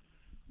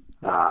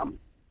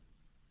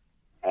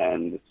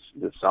 And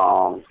the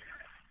song,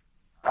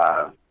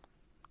 The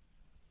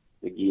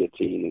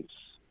Guillotine, is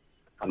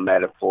a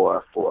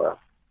metaphor for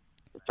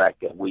the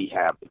fact that we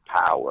have the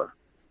power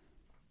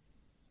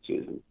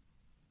to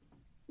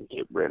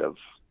get rid of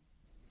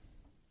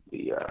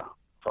the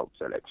folks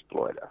that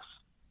exploit us.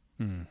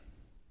 Hmm.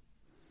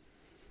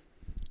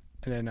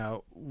 And then,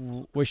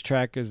 which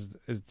track is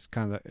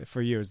kind of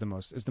for you is the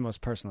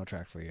most personal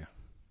track for you?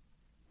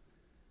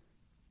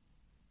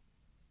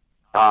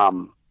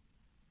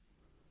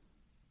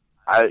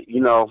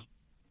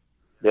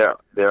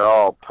 They're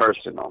all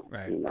personal.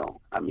 Right.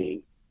 I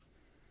mean,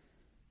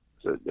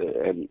 so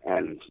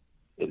and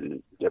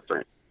in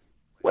different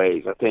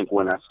ways. I think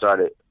when I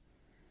started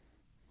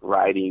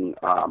writing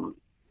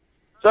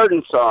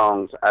certain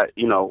songs,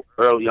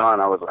 early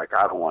on I was like,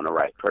 I don't want to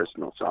write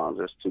personal songs.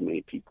 There's too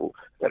many people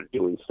that are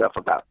doing stuff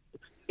about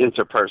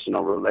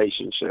interpersonal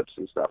relationships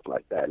and stuff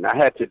like that. And I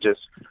had to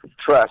just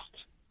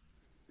trust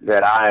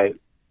that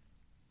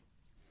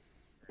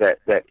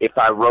that if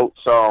I wrote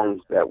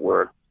songs that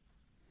were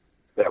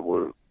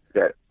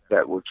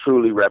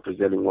truly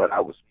representing what I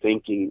was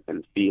thinking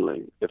and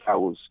feeling, if I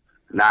was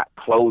not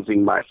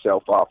closing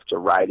myself off to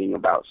writing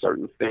about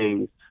certain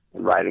things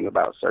and writing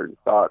about certain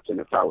thoughts, and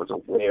if I was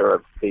aware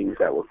of things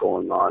that were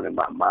going on in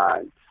my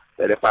mind,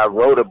 that if I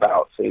wrote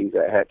about things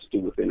that had to do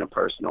with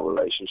interpersonal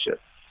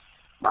relationships,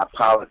 my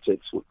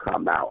politics would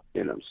come out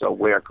in them. So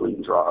Wear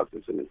Clean Drawers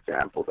is an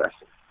example. That's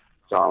a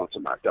song to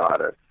my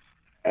daughter.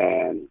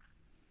 And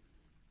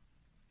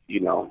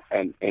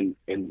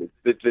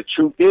the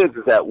truth is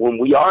that when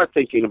we are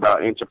thinking about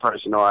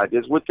interpersonal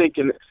ideas, we're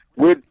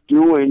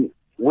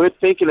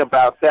thinking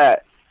about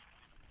that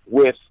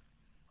with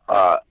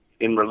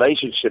in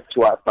relationship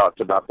to our thoughts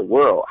about the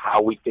world,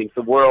 how we think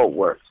the world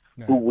works,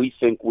 who we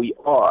think we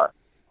are,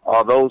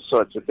 all those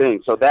sorts of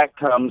things. So that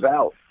comes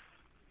out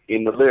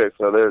in the lyrics.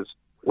 So there's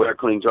Wear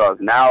Clean Drawers.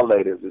 Now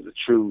Later is a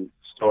true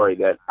story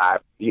that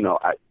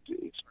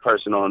it's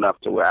personal enough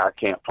to where I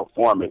can't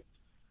perform it,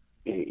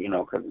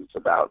 because it's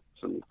about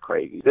some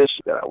crazy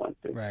issue that I went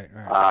through. Right.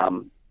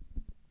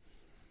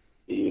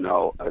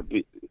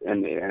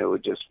 And it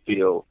would just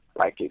feel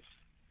like it's,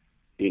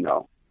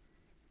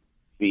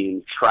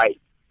 being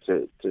trite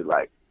to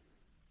like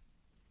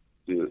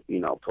do,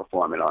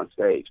 perform it on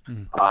stage.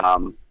 Mm-hmm.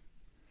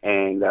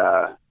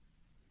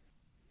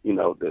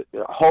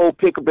 The whole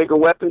Pick a Bigger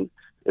Weapon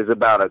is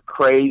about a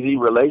crazy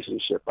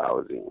relationship I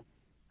was in,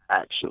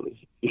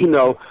 actually.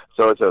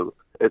 So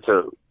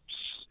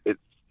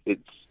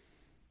it's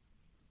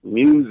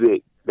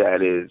music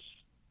that is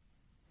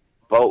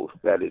both,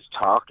 that is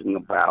talking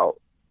about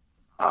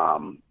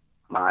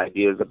my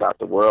ideas about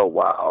the world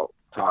while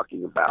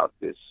talking about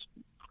this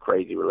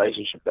crazy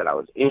relationship that I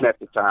was in at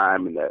the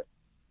time, and that,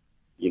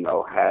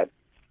 had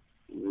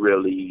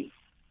really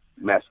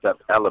messed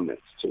up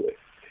elements to it.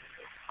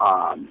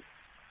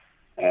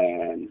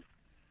 And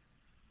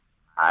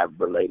I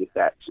related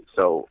that to,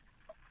 so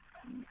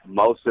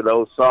most of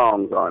those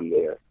songs on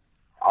there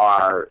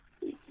are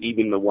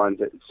even the ones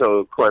that, so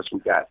of course we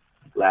got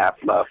Laugh,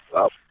 Love,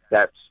 Up.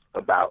 That's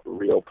about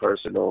real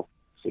personal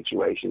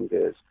situations.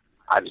 There's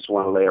I Just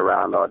Want to Lay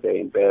Around All Day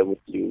in Bed With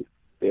You.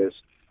 There's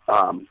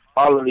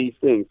all of these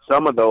things.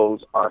 Some of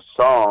those are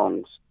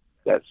songs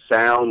that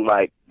sound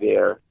like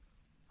they're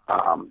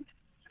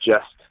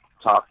just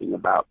talking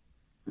about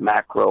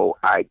macro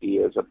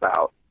ideas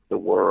about the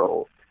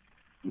world,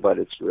 but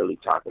it's really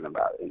talking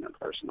about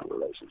interpersonal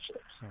relationships.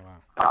 Oh,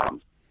 wow.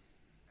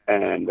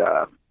 And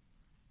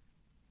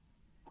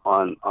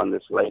on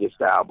this latest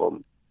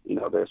album,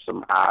 there's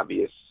some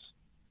obvious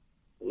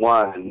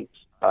ones.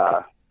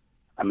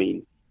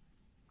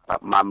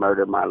 My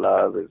Murder, My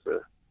Love is a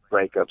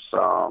breakup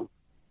song,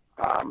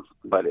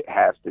 but it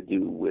has to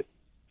do with,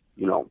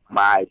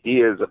 my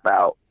ideas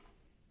about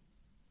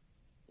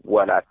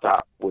what I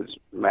thought was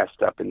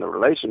messed up in the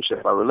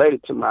relationship. I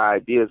related to my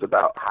ideas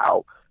about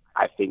how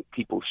I think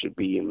people should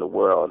be in the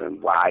world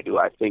and why do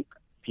I think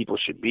people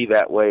should be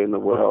that way in the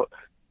world.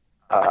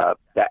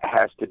 That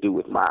has to do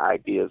with my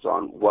ideas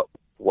on what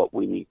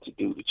we need to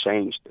do to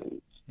change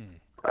things,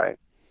 right?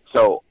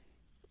 So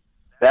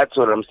that's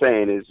what I'm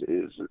saying is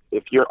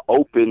if you're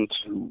open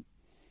to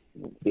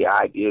the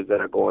ideas that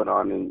are going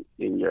on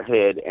in your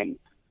head and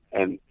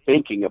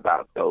thinking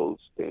about those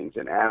things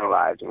and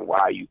analyzing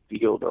why you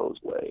feel those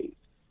ways,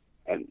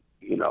 and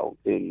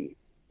then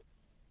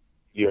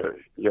your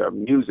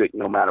music,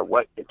 no matter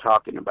what you're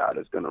talking about,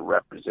 is going to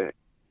represent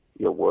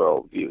your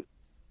worldview.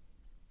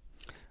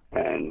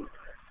 And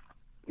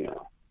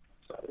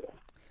so yeah.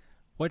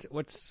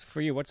 What's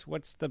for you? What's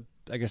the,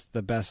 I guess,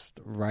 the best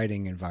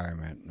writing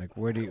environment? Like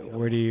where do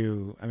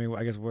you? I mean,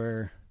 I guess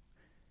where.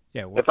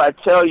 Yeah. If I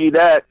tell you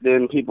that,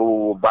 then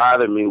people will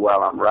bother me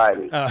while I'm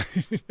writing.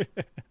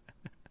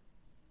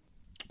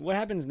 What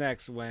happens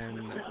next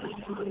when,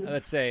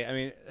 let's say, I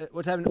mean,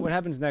 what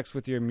happens next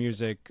with your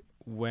music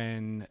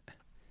when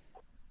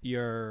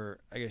you're,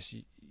 I guess,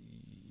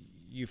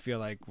 you feel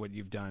like what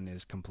you've done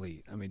is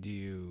complete? I mean, do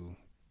you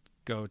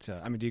go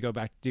to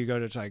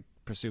like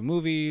pursue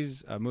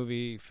movies, a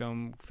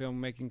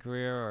filmmaking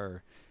career,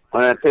 or?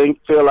 When I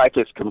feel like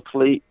it's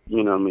complete,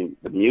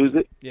 the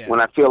music. Yeah. When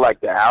I feel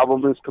like the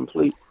album is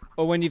complete.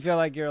 Or when you feel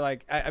like you're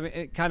like, I mean,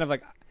 it kind of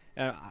like,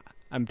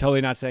 I'm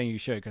totally not saying you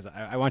should because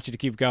I want you to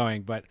keep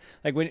going, but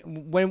like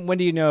when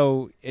do you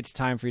know it's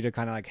time for you to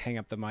kind of like hang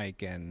up the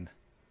mic and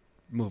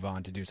move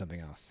on to do something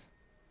else?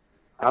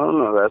 I don't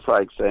know. That's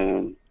like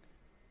saying,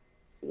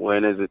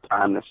 when is it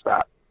time to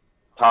stop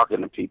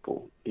talking to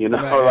people?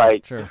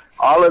 Right, sure.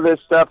 All of this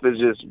stuff is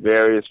just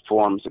various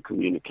forms of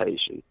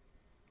communication.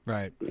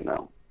 Right.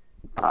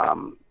 I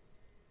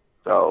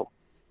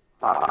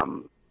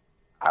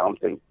don't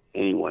think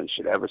anyone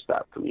should ever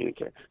stop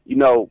communicating.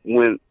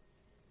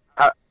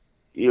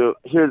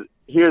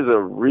 Here's a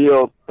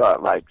real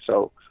thought. Like,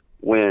 so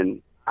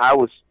when I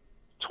was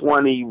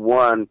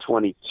 21,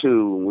 22,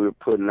 and we were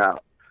putting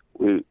out,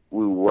 we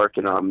were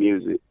working on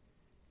music.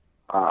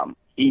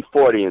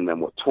 E40 and them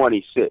were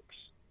 26.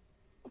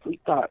 We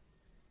thought,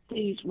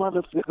 these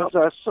motherfuckers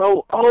are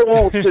so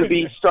old to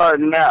be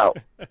starting out.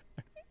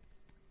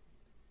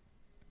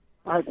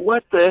 Like,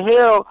 what the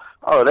hell?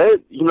 Oh, they,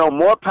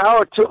 more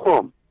power to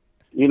them.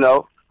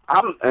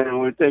 And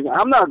we're thinking,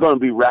 I'm not going to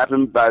be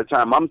rapping by the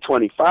time I'm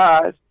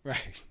 25.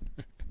 Right.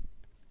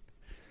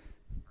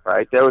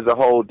 Right? There was a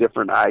whole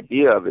different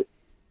idea of it.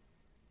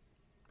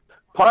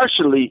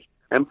 Partially,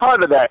 and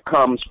part of that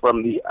comes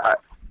from the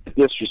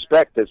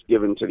disrespect that's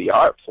given to the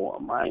art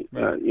form, right?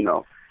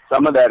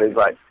 Some of that is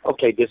like,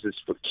 okay, this is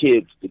for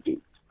kids to do.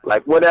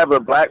 Like, whatever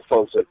black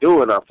folks are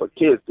doing are for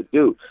kids to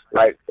do.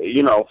 Like,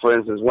 for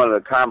instance, one of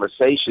the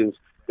conversations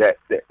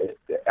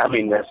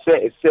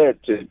it's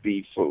said to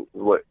be for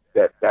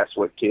that's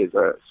what kids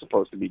are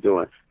supposed to be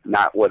doing,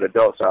 not what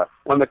adults are.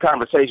 One of the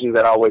conversations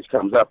that always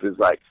comes up is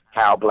like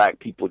how black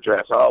people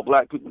dress. Oh,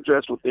 black people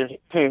dress with their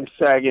pants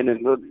sagging,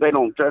 and they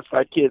don't dress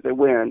like kids. They're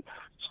wearing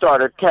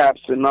starter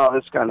caps and all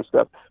this kind of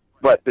stuff.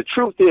 But the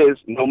truth is,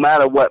 no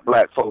matter what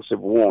black folks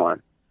have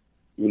worn,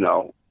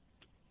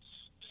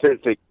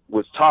 since it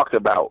was talked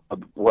about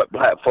what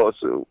black folks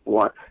have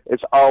worn,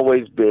 it's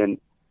always been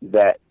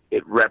that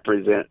it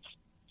represents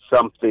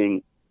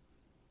something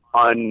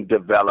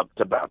undeveloped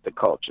about the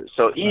culture.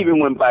 So even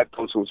when black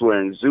folks was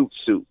wearing zoot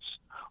suits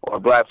or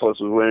black folks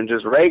was wearing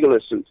just regular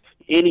suits,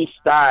 any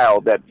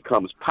style that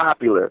becomes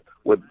popular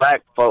with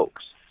black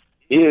folks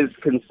is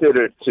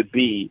considered to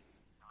be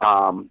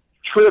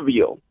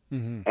trivial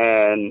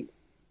and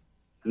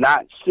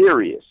not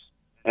serious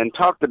and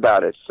talked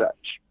about as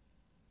such.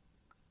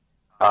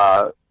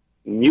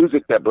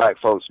 Music that black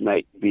folks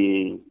make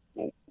being,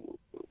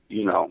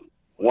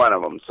 one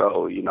of them.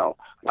 So,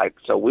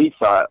 so we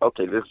thought,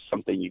 okay, this is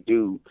something you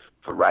do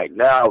for right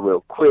now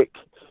real quick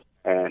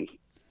and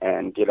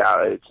get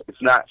out.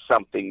 It's not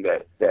something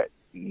that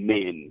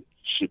men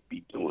should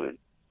be doing,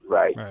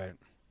 right? Right.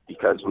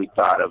 Because we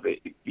thought of it,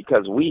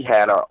 because we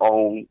had our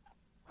own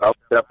up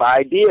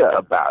idea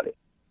about it.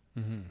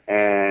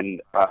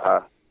 And,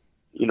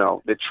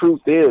 the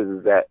truth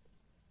is that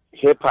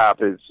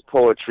hip-hop is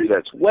poetry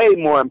that's way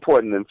more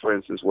important than, for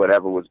instance,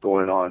 whatever was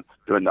going on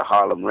during the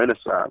Harlem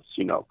Renaissance.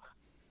 You know,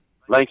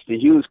 Langston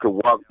Hughes could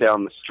walk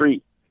down the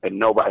street and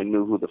nobody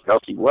knew who the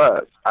fuck he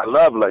was. I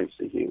love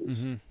Langston Hughes.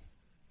 Mm-hmm.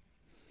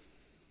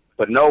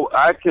 But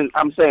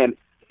I'm saying,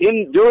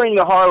 during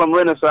the Harlem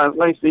Renaissance,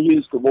 Langston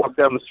Hughes could walk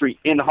down the street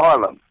in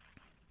Harlem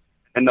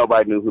and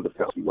nobody knew who the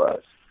fuck he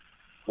was.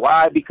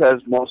 Why?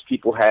 Because most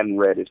people hadn't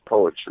read his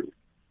poetry.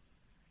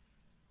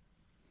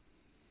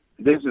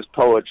 This is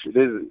poetry.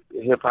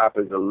 Hip-hop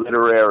is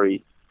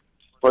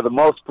for the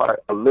most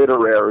part, a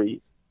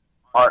literary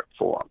art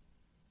form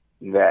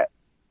that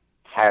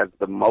has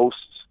the most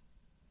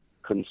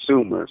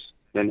consumers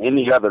than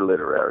any other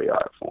literary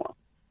art form.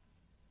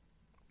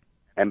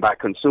 And by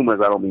consumers,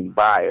 I don't mean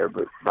buyers,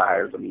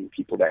 I mean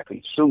people that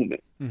consume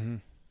it. Mm-hmm.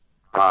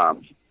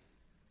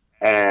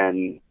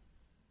 And,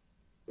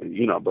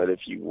 you know, but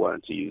if you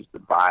wanted to use the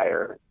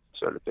buyer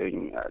sort of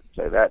thing, I'd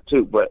say that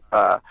too. But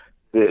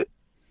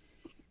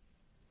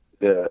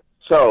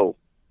so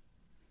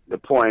the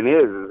point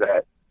is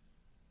that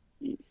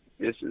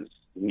this is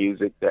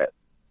music that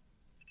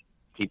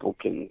people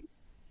can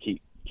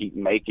keep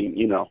making,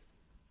 you know,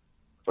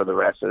 for the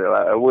rest of their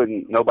life.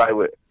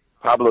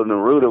 Pablo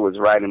Neruda was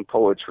writing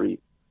poetry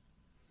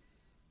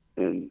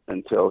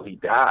until he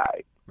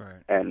died.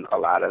 Right. And a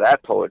lot of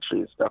that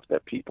poetry is stuff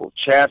that people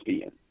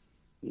champion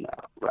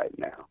right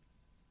now.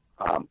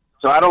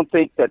 So I don't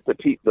think that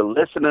the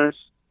listeners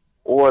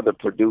or the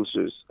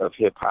producers of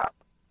hip-hop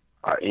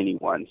are any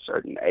one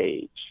certain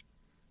age.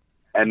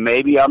 And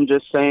maybe I'm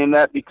just saying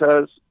that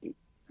because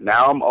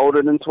now I'm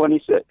older than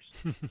 26.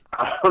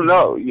 I don't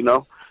know, you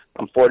know.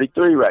 I'm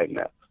 43 right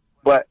now.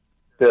 But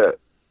the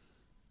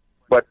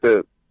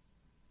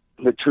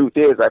truth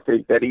is, I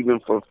think that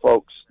even for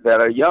folks that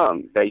are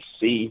young, they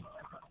see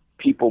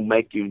people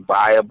making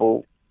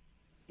viable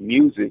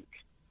music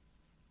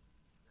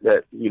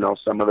that, you know,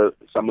 some of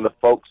the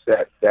folks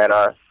that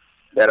are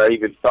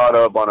even thought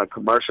of on a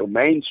commercial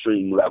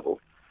mainstream level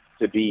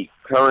to be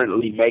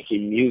currently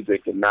making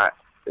music and not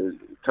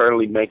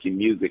currently making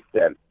music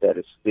that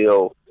is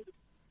still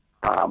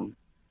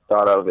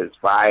thought of as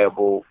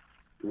viable,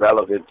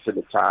 relevant to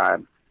the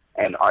time,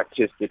 and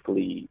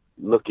artistically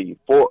looking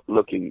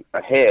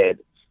ahead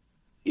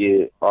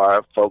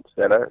are folks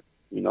that are,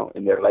 you know,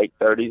 in their late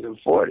 30s and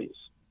 40s.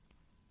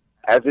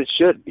 As it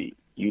should be.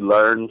 You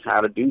learn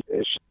how to do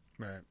this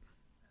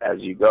as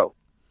you go.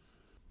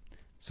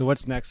 So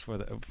what's next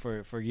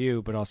for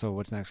you, but also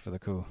what's next for the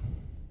Coup?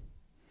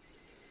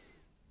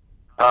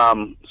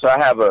 So I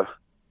have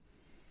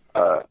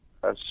a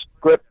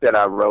script that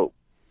I wrote,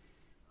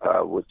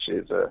 which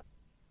is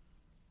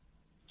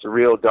it's a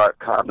real dark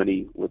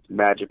comedy with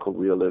magical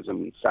realism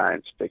and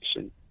science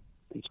fiction,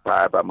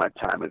 inspired by my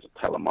time as a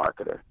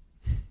telemarketer.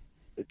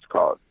 It's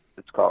called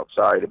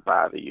Sorry to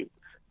Bother You.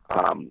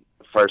 The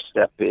first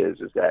step is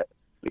that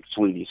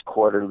McSweeney's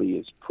Quarterly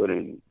is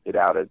putting it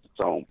out as its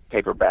own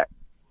paperback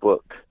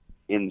book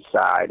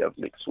inside of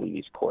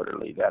McSweeney's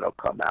Quarterly. That'll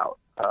come out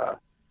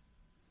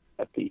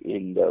at the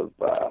end of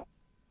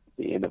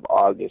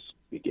August,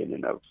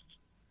 beginning of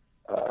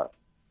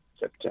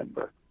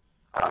September.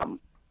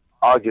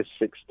 August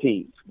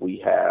 16th, we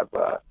have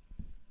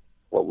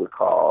what we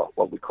call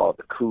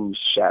the Coup's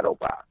Shadow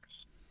Box,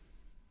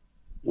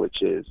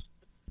 which is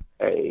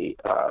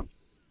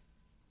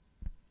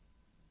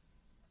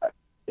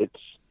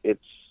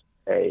it's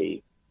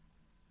a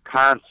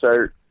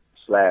concert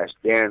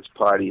 / dance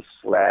party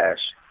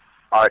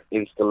 / art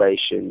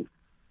installation,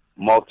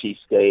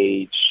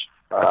 multi-stage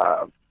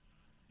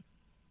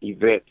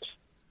event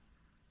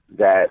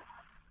that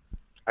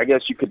I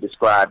guess you could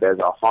describe as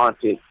a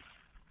haunted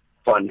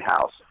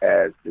funhouse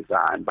as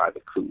designed by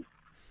the Coup.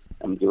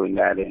 I'm doing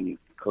that in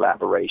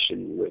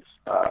collaboration with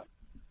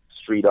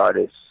street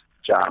artist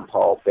John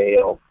Paul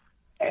Bale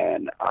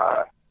and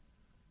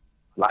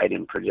light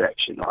and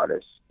projection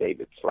artist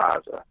David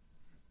Slaza.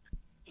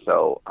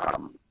 So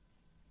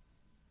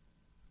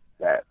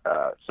that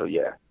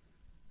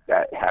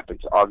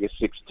happens August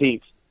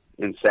 16th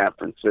in San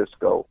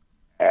Francisco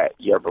at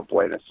Yerba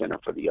Buena Center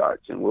for the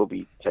Arts, and we'll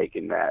be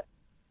taking that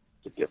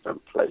to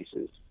different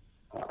places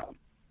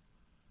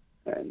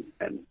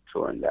and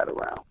touring that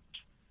around.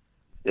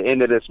 The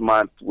end of this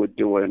month, we're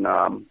doing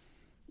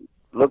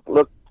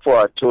look for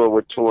our tour.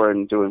 We're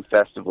touring, doing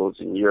festivals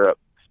in Europe,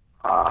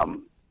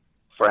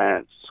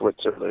 France,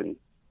 Switzerland,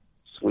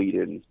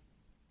 Sweden,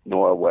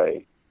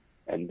 Norway,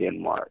 and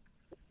Denmark,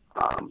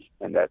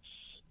 and that's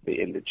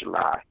the end of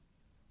July.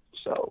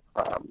 So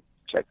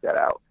check that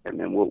out, and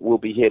then we'll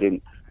be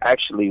hitting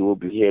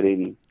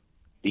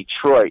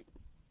Detroit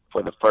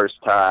for the first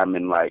time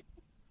in like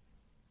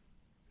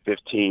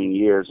 15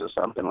 years or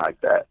something like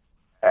that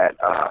at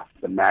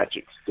the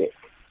Magic Stick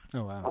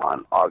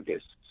on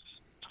August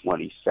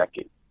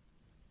 22nd.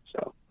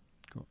 So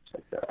cool.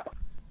 Check that out.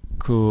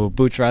 Cool.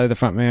 Boots Riley, the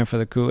front man for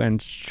the Coup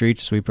and Street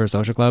Sweeper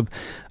Social Club.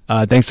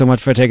 Thanks so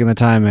much for taking the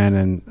time, man,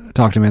 and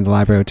talk to me in the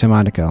library with Tim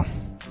Einenkel.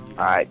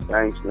 All right.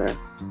 Thanks, man.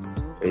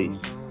 Peace.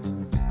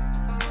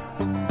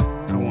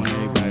 I want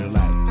everybody to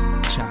like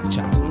chop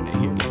chop when they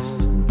hear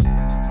this.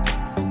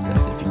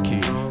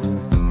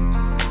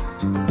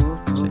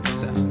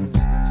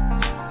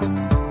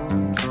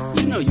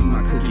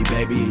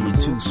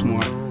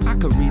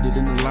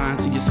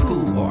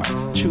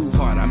 heart. True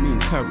heart, I mean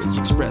courage,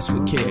 expressed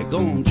with care. Go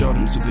on, draw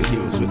them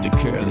superheroes with the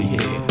curly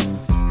hair.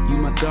 You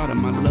my daughter,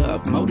 my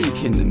love, more than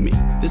kin to me.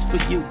 This for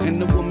you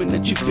and the woman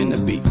that you finna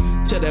be.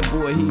 Tell that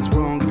boy he's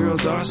wrong,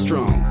 girls are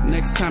strong.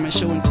 Next time at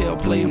show and tell,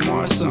 play a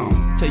Mars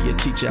song. Tell your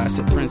teacher I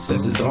said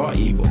princesses are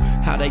evil.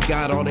 How they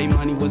got all their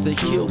money was they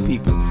kill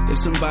people. If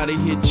somebody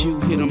hit you,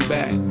 hit them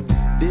back.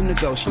 Then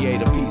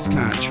negotiate a peace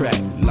contract.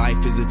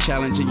 Life is a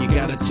challenge and you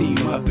gotta team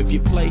up. If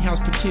you play house,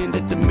 pretend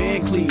that the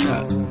man clean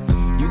up.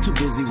 You too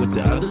busy with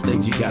the other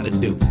things you gotta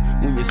do.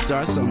 When you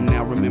start something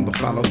now, remember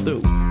follow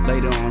through.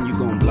 Later on, you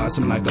gon'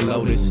 blossom like a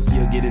lotus.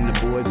 You'll get in the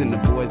boys and the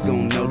boys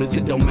gon' notice.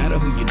 It don't matter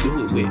who you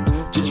do it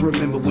with. Just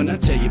remember when I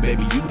tell you,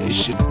 baby, you this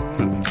shit.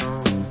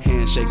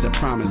 Handshakes are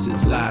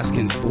promises, lies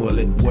can spoil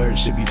it.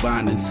 Words should be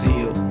bond and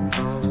sealed.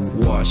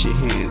 Wash your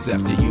hands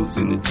after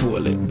using the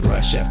toilet.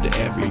 Brush after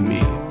every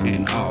meal.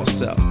 And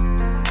also,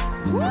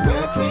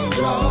 wear clean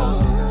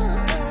clothes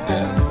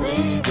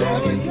every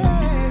day.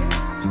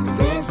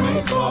 Things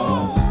may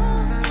fall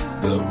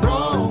the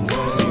wrong way.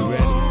 you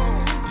ready?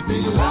 You be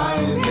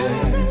lying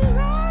there,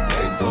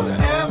 waiting for the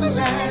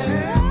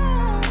ambulance.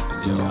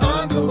 Your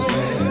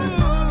underwear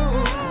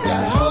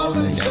got holes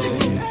and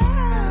shit.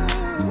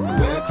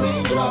 Wear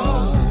clean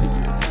clothes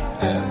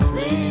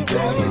every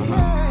day.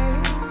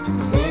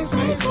 Things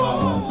may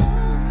fall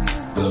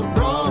the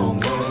wrong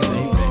way.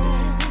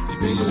 You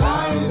be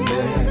lying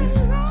there,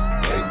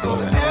 waiting for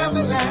the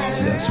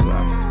ambulance. That's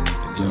right.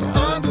 Your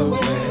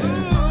underwear.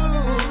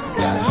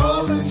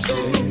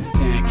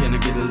 Can I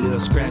get a little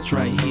scratch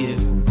right here?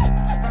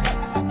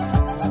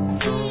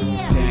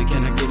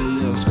 Can I get a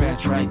little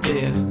scratch right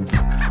there?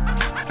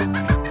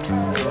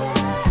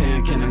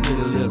 Can I get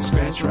a little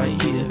scratch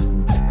right here?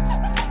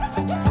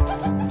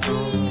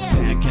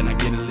 Can I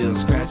get a little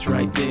scratch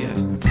right there?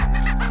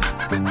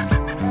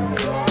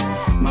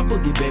 My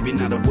boogie baby,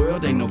 now the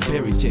world ain't no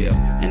fairy tale.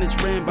 And it's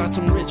ran by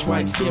some rich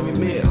white scary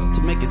males.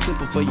 To make it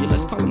simple for you,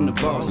 let's call them the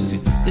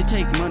bosses. They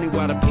take money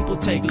while the people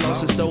take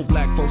losses. Stole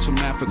black folks from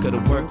Africa to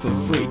work for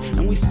free.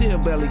 And we still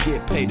barely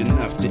get paid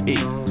enough to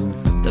eat.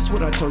 That's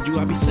what I told you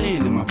I be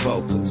saying in my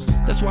vocals.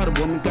 That's why the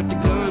woman got the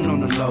gun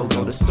on the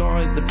logo. The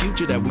star is the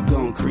future that we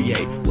gon'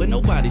 create, where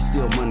nobody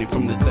steal money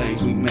from the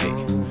things we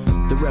make.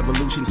 The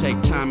revolution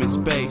take time and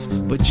space,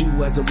 but you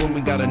as a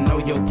woman gotta know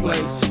your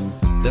place.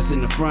 That's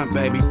in the front,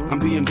 baby. I'm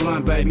being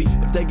blunt, baby.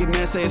 If they get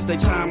mad, say it's their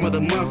time of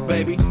the month,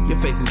 baby. Your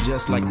face is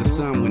just like the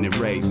sun when it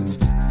raises.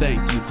 Thank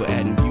you for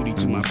adding beauty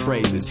to my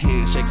phrases.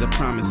 Handshakes are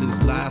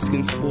promises, lies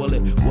can spoil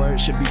it.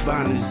 Words should be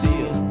bond and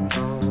sealed.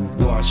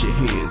 Wash your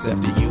hands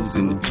after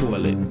using the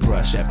toilet.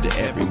 Brush after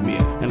every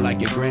meal. And like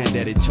your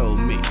granddaddy told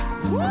me,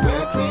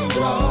 wear clean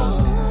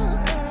clothes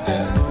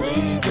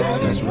every day.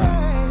 That's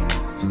right.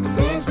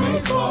 Things may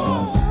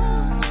fall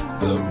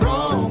the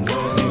wrong way.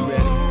 You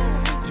ready?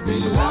 You be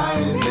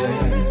lying there,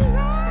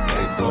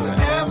 wait for the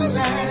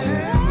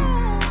ambulance.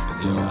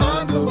 Your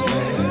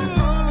underwear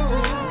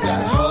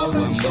got holes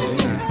and shit.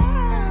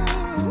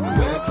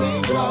 Wear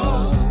clean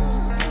clothes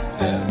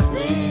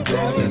every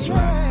day. That's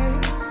right.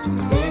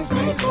 Things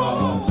may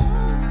fall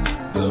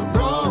the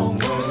wrong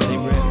way. Stay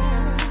ready.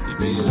 You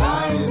be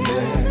lying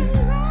there,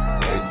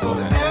 wait for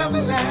the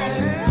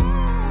ambulance.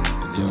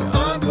 Your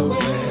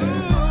underwear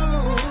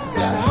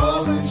got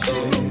holes and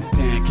shit.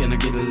 Can I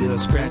get a little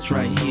scratch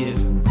right here?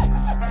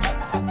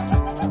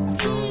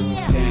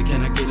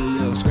 Can I get a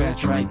little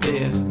scratch right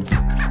there?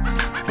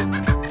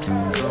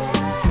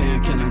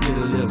 Can I get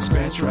a little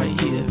scratch right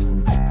here?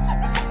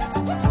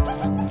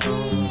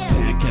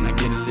 Can I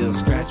get a little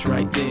scratch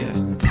right there?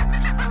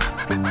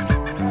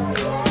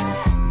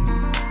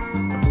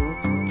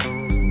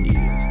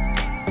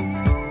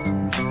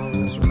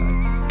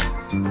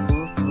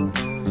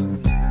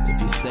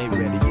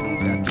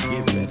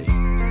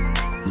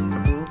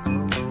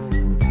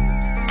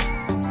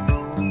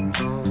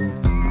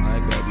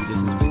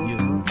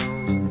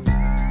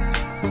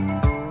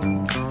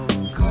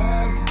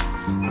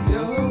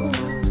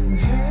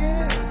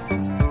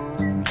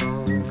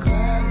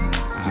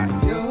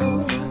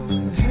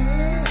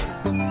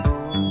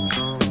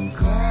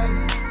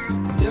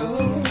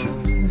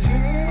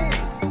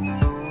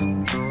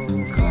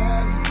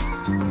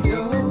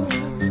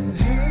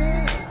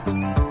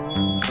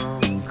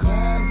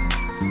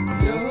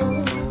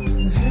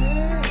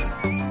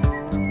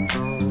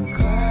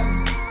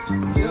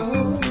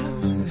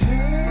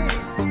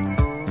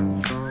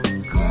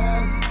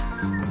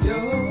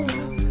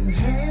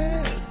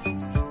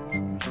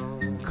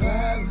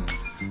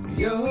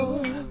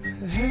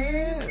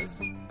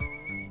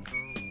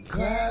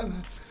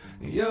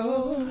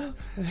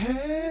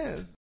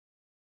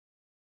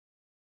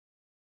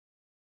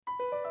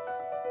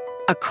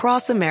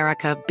 Across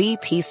America,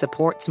 BP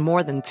supports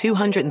more than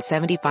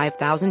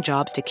 275,000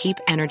 jobs to keep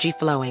energy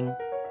flowing.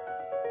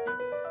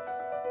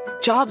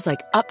 Jobs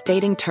like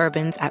updating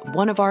turbines at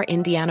one of our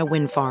Indiana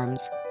wind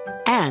farms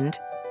and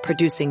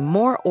producing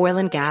more oil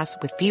and gas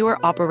with fewer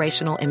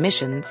operational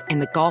emissions in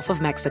the Gulf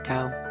of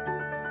Mexico.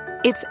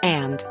 It's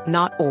and,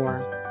 not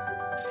or.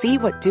 See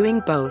what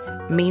doing both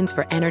means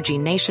for energy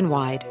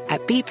nationwide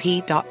at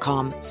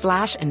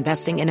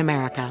bp.com/investing in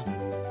America.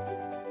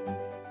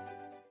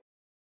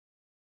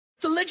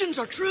 The legends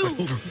are true.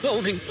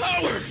 Overwhelming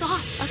power! The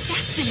sauce of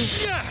destiny.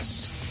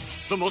 Yes!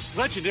 The most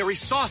legendary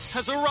sauce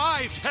has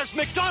arrived as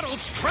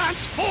McDonald's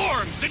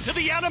transforms into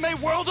the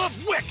anime world of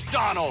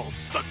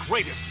WickDonald's. The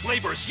greatest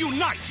flavors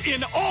unite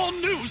in all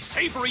new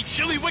savory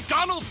chili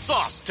McDonald's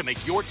sauce to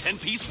make your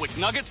 10-piece Wick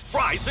Nuggets,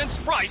 fries, and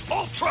Sprite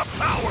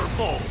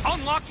ultra-powerful.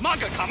 Unlock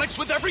manga comics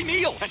with every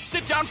meal and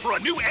sit down for a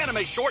new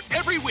anime short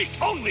every week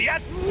only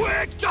at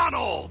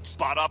WickDonald's.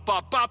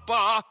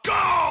 Ba-da-ba-ba-ba,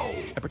 go!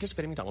 At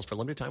participating McDonald's for a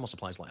limited time while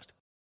supplies last.